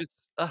 Like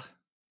Just I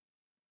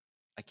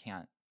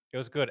can't. it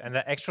was good. And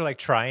that extra like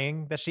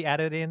trying that she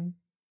added in.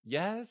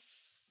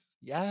 Yes.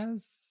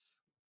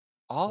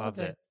 All of Loved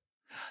it. it.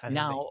 And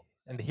then Now,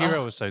 the ugh,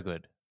 hero was so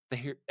good.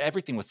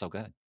 everything was so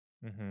good.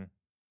 Mm-hmm.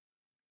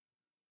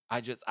 I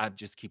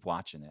just keep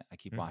watching it. I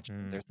keep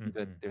watching it. Mm-hmm.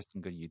 Mm-hmm. There's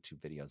some good YouTube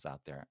videos out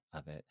there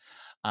of it.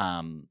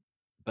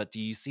 But do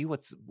you see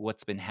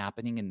what's been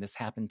happening? And this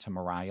happened to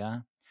Mariah.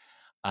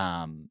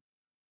 Um,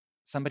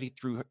 Somebody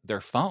threw their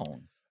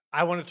phone.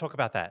 I want to talk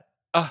about that.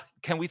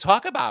 Can we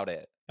talk about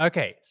it?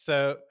 Okay,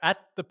 so at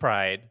the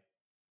Pride,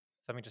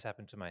 something just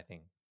happened to my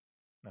thing.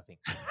 Nothing.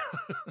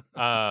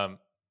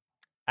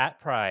 At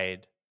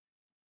Pride,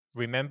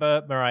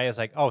 remember Mariah's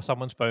like, oh,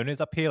 someone's phone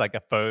is up here, like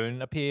a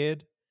phone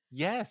appeared.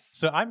 Yes.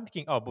 So I'm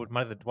thinking, oh, but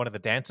one of the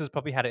dancers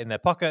probably had it in their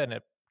pocket and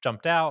it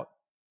jumped out.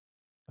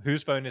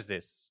 Whose phone is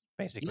this?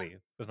 Basically,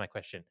 was my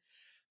question.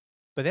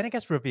 But then it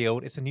gets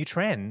revealed it's a new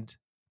trend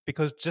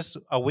because just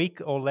a week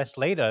or less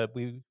later,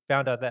 we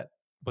found out that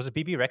was it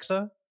BB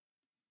Rexa?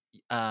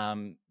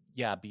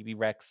 Yeah, BB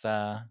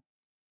Rexa.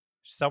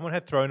 Someone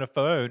had thrown a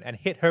phone and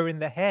hit her in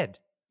the head.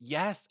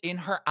 Yes, in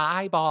her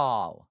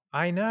eyeball.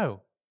 I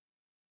know.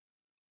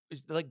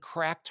 It, like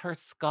cracked her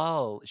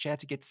skull. She had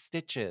to get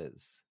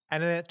stitches.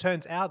 And then it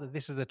turns out that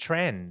this is a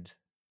trend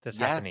that's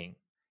Yes. happening.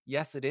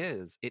 Yes, it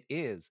is. It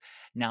is.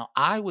 Now,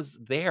 I was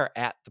there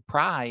at the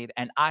Pride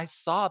and I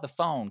saw the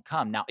phone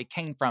come. Now, it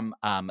came from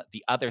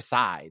the other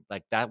side,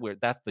 like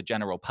that's the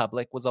general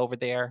public was over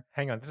there.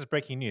 Hang on, this is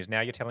breaking news.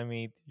 Now you're telling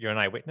me you're an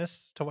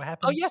eyewitness to what Oh,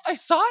 happened? yes, I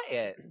saw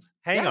it.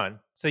 Hang Yes, on.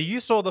 So you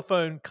saw the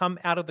phone come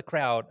out of the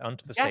crowd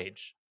onto the yes,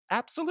 stage.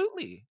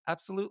 absolutely.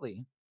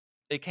 Absolutely.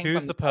 It came Who's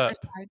from the the other perp?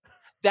 side.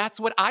 That's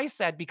what I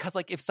said because,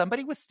 like, if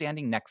somebody was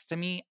standing next to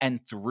me and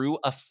threw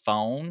a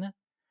phone,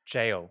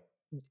 Jail.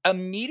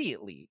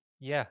 immediately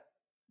Yeah.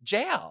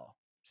 jail.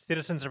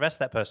 Citizens arrest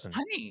that person.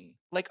 Honey,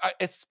 like,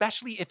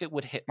 especially if it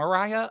would hit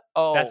Mariah.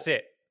 Oh, That's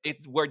it.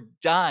 we're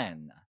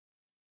done.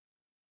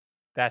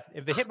 That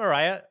if they hit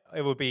Mariah,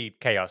 it would be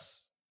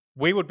chaos.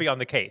 We would be on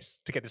the case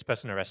to get this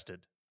person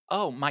arrested.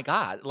 Oh my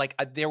god, like,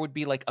 there would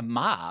be, like, a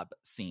mob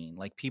scene,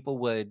 like, people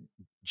would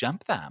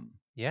jump them.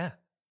 Yeah.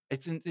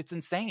 It's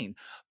insane.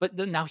 But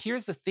then now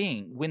here's the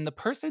thing, when the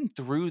person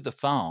threw the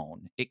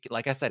phone,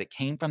 like I said, it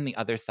came from the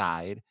other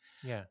side,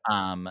 Yeah.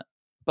 um,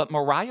 but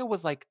Mariah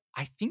was like,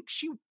 I think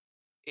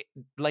it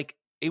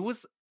it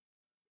was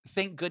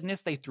thank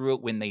goodness they threw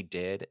it when they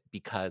did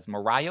because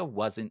Mariah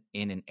wasn't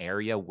in an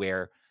area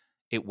where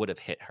it would have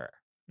hit her.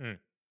 Mm.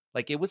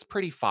 Like, it was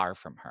pretty far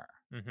from her,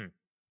 Mhm.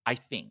 I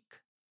think.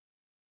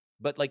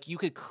 But, like, you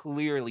could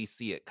clearly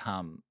see it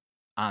come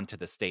onto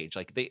the stage.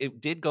 Like,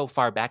 it did go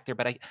far back there,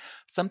 but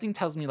something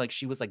tells me, like,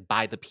 she was, like,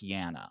 by the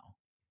piano.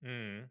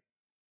 Mm.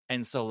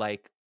 And so,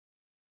 like,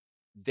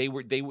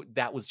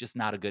 that was just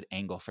not a good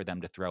angle for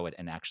them to throw it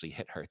and actually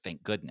hit her,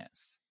 thank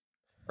goodness.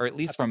 Or at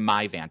least Ap from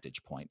my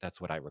vantage point,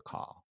 that's what I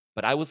recall.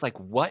 But I was like,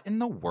 "What in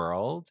the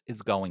world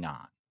is going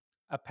on?"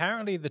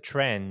 Apparently, the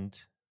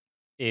trend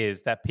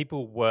is that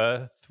people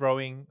were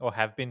throwing or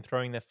have been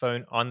throwing their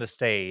phone on the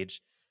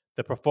stage.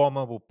 The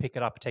performer will pick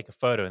it up, take a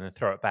photo, and then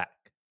throw it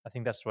back. I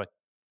think that's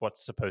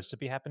what's supposed to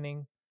be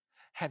happening.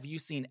 Have you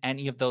seen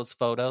any of those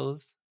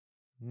photos?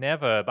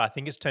 Never, but I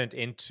think it's turned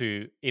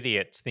into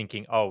idiots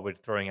thinking, "Oh, we're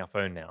throwing our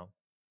phone now."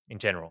 In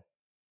general,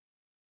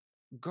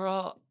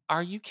 Girl,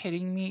 are you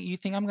kidding me? You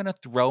think I'm gonna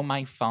throw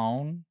my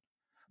phone?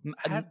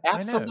 I know.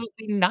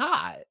 Absolutely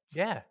not.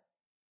 Yeah,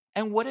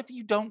 And what if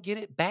you don't get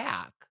it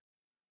back?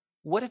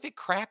 What if it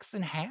cracks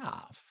in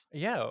half?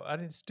 yeah.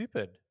 It's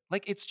stupid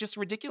Like, it's just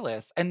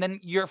ridiculous. And then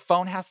your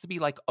phone has to be,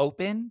 like,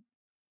 open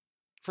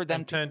for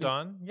them and to turned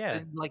on.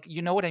 Yeah, like,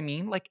 you know what I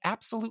mean? Like,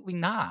 absolutely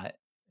not.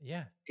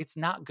 yeah. It's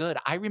not good.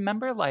 I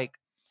remember, like,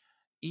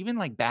 even,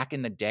 like, back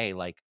in the day,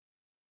 like,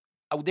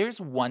 oh,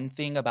 there's one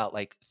thing about,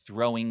 like,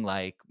 throwing,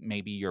 like,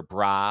 maybe your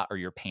bra or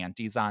your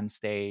panties on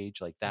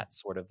stage, like, Mm. that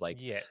sort of, like,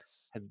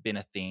 Yes. has been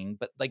a thing,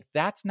 but, like,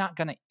 that's not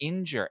gonna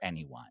injure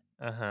anyone,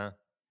 Uh huh.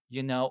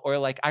 you know? Or,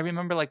 like, I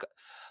remember, like,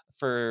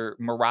 for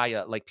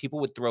Mariah, like, people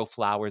would throw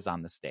flowers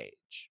on the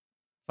stage,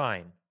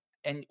 Fine.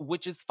 and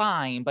which is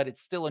fine, but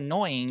it's still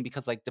annoying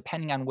because, like,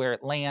 depending on where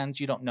it lands,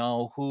 you don't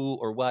know who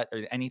or what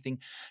or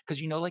anything.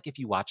 Because you know, like, if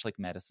you watch, like,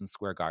 Madison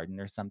Square Garden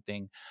or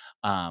something,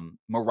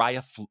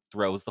 Mariah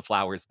throws the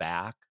flowers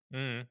back.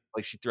 Mm.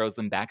 Like, she throws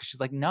them back. She's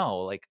like, "No,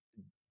 like,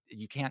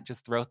 you can't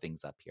just throw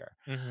things up here."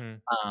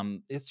 Mhm.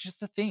 It's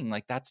just a thing,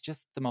 like, that's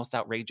just the most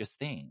outrageous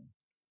thing,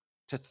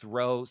 to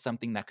throw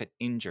something that could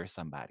injure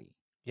somebody.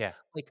 Yeah.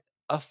 Like,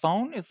 a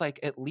phone is, like,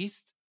 at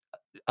least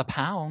a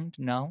pound,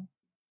 no?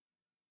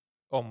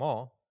 Or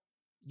more.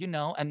 You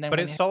know? And then But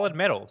when it's it solid has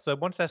metal, so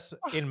once that's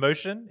in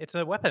motion, it's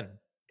a weapon.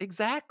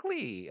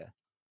 exactly.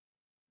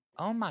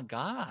 Oh my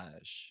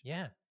gosh.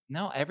 Yeah.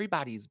 No,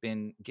 everybody's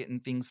been getting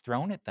things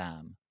thrown at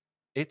them.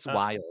 It's Uh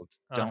wild.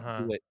 Don't uh-huh.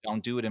 do it.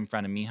 Don't do it in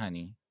front of me,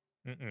 honey.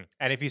 Mm-mm.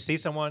 And if you see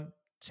someone,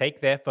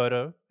 take their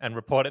photo and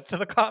report it to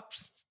the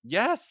cops.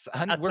 Yes,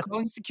 honey, we're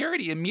calling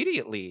security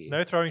immediately.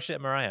 No throwing shit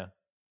at Mariah.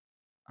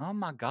 Oh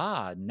my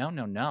god. No,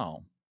 no,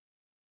 no.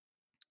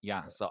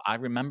 Yeah, so I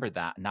remember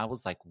that, and I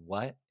was like,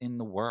 "What in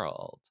the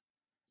world?"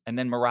 And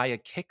then Mariah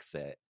kicks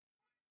it,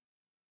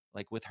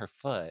 like, with her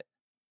foot,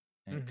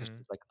 and because Mhm.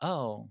 she's like,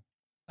 "Oh,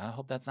 I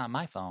hope that's not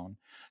my phone,"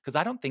 because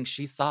I don't think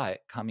she saw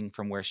it coming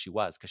from where she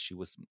was,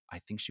 because I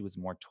think she was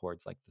more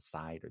towards, like, the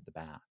side or the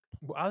back.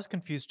 Well, I was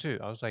confused too.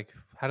 I was like,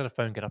 how did a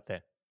phone get up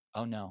there?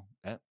 Oh, no,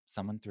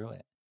 someone threw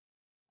it.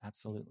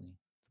 Absolutely.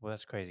 Well,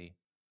 that's crazy.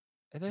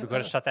 And We've got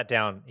to shut that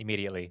down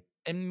immediately.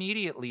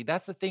 immediately,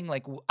 that's the thing,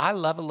 like, I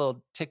love a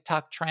little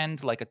TikTok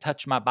trend, like a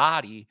touch my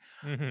body.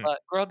 Mhm.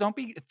 But girl, don't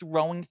be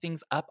throwing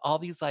things up. All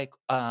these like,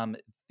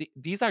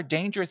 these are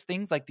dangerous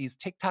things, like these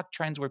TikTok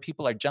trends where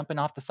people are jumping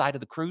off the side of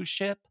the cruise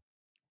ship.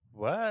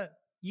 What?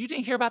 You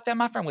didn't hear about that?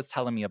 My friend was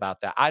telling me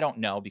about that. I don't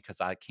know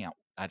because I can't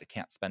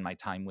spend my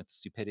time with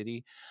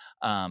stupidity.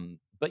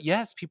 But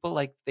yes, people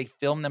like they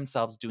film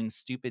themselves doing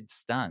stupid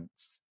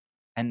stunts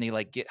and they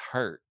like get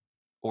hurt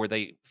or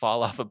they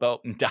fall off a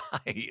boat and die.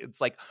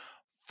 It's like,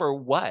 for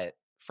what?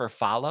 For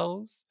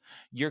follows?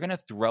 You're gonna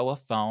throw a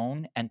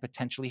phone and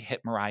potentially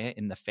hit Mariah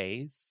in the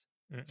face?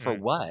 For Mm-mm.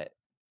 what?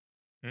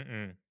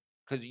 Mm-mm.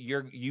 Because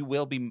you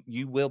will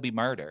be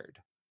murdered.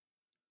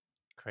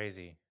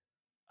 Crazy.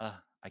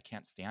 Ugh, I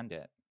can't stand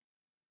it.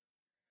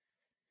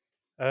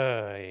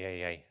 Yeah,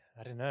 yeah.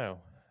 I don't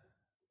know.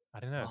 I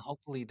don't Well, know.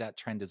 hopefully that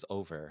trend is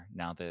over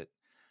now that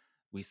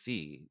we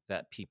see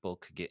that people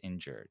could get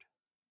injured.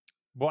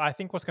 Well, I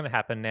think what's going to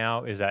happen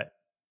now is that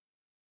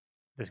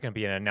there's going to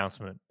be an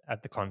announcement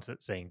at the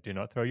concert saying, "Do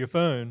not throw your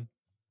phone."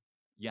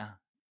 Yeah.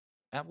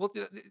 Well,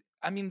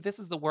 I mean, this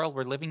is the world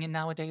we're living in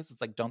nowadays.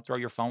 It's like, don't throw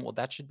your phone. Well,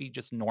 that should be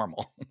just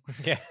normal.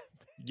 Yeah.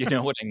 You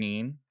know what I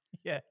mean?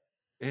 Yeah.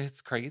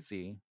 It's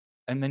crazy.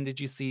 And then did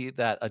you see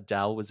that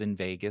Adele was in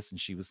Vegas and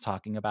she was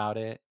talking about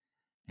it?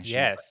 And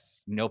she's like,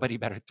 Yes. nobody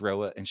better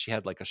throw it. And she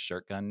had like a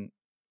shirt gun,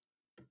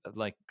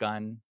 like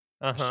gun,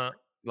 Uh a shirt, huh.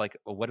 like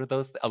what are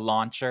those? A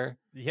launcher,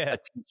 Yeah. a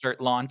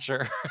t-shirt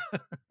launcher.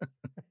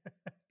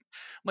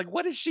 Like,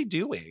 what is she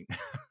doing?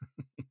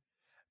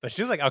 But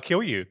she was like, "I'll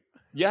kill you."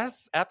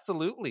 Yes,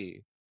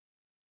 absolutely.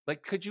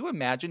 Like, could you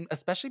imagine?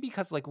 Especially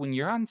because, like, when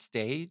you're on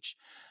stage,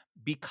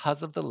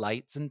 because of the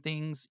lights and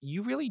things,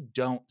 you really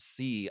don't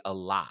see a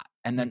lot.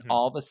 And then Mm-hmm.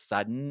 all of a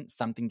sudden,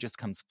 something just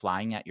comes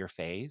flying at your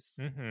face.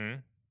 Mm-hmm.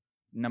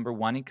 Number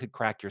one, it could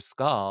crack your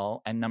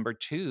skull. And number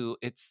two,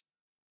 it's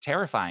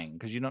terrifying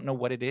because you don't know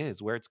what it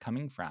is, where it's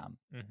coming from.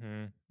 Mm-hmm.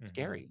 Mm-hmm.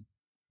 Scary.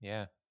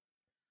 Yeah.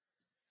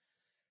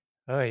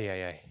 Oh,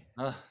 yeah.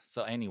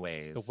 So, The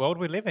anyways, world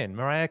we live in.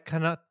 Mariah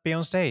cannot be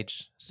on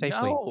stage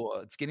safely. no,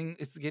 it's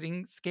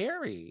getting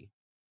scary.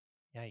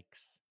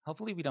 Yikes.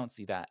 Hopefully, we don't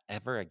see that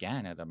ever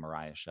again at a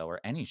Mariah show or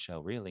any show,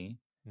 really.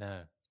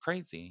 No. It's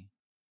crazy.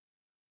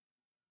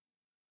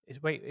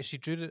 Wait, is she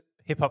due to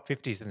Hip Hop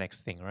 50 is the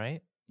next thing,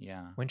 right?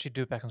 Yeah, When's she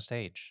do it back on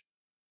stage?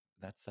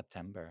 that's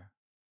September.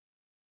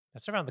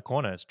 That's around the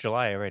corner. It's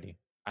July already.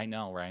 I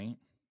know, right?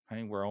 I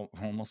mean, we're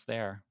almost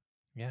there,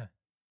 Yeah.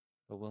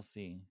 but we'll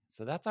see.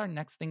 So that's our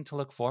next thing to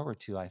look forward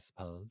to, I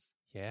suppose.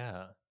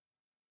 Yeah.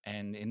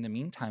 And in the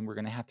meantime, we're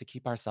going to have to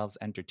keep ourselves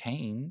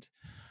entertained.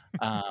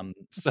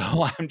 So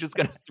I'm just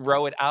going to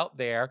throw it out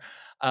there.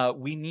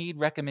 We need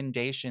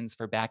recommendations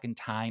for Back in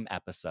Time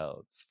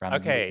episodes from you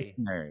Okay.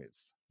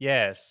 listeners.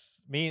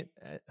 Yes.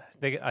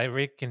 I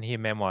really can hear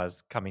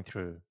memoirs coming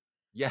through.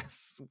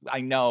 Yes, I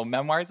know.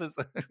 Memoirs is,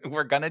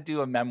 we're going to do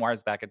a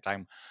memoirs Back in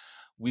Time.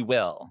 We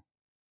will.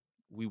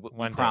 We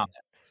One day.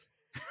 promise.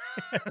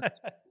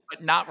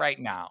 But not right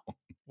now.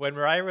 When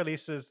Mariah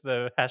releases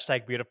the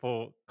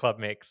 #beautiful club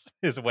mix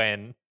is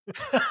when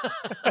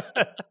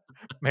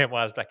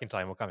Memoirs Back in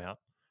Time will come out.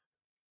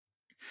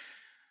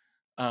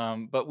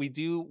 But we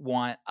do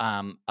want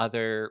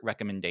other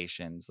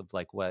recommendations of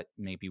like what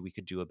maybe we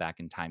could do a Back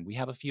in Time. We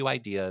have a few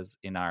ideas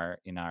in our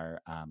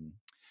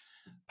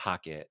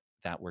pocket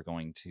that we're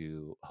going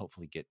to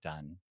hopefully get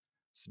done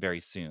very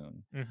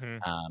soon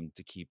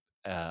to keep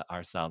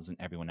ourselves and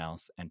everyone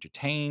else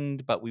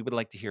entertained. But we would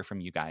like to hear from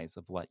you guys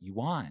of what you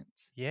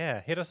want.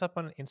 Yeah, hit us up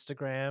on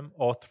Instagram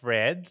or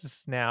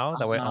Threads now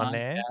that we're on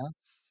there.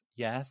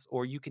 Yes.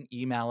 Or you can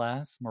email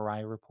us,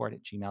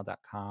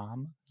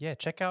 mariahreport@gmail.com. Yeah,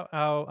 check out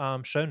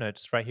our show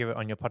notes right here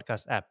on your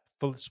podcast app.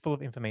 Full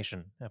of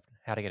information of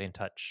how to get in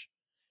touch.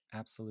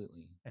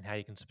 Absolutely. And how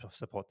you can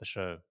support the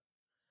show.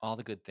 All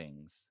the good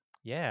things.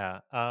 Yeah.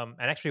 And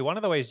actually, one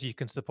of the ways you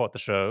can support the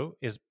show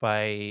is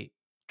by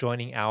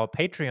joining our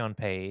Patreon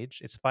page.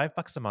 It's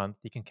 $5 a month.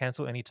 You can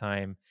cancel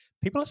anytime.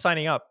 People are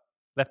signing up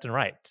left and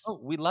right. Oh,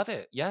 we love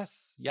it.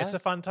 Yes. It's a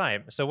fun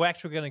time. So we're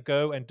actually going to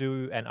go and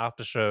do an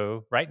after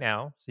show right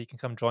now. So you can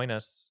come join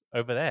us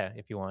over there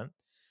if you want.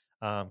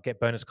 Get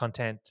bonus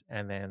content.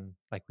 And then,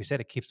 like we said,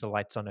 it keeps the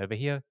lights on over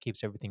here,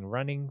 keeps everything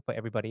running for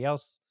everybody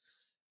else.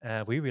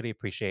 We really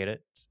appreciate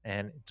it.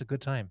 And it's a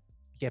good time.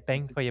 You get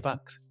bang for your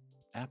buck.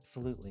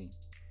 Absolutely.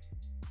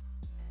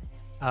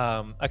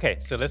 Okay,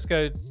 so let's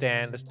go,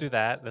 Dan. Let's do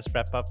that. Let's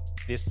wrap up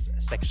this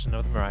section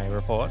of the Mariah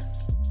Report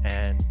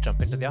and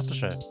jump into the after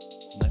show.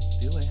 Let's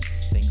do it.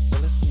 Thanks for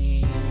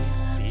listening.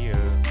 See you.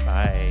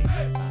 Bye.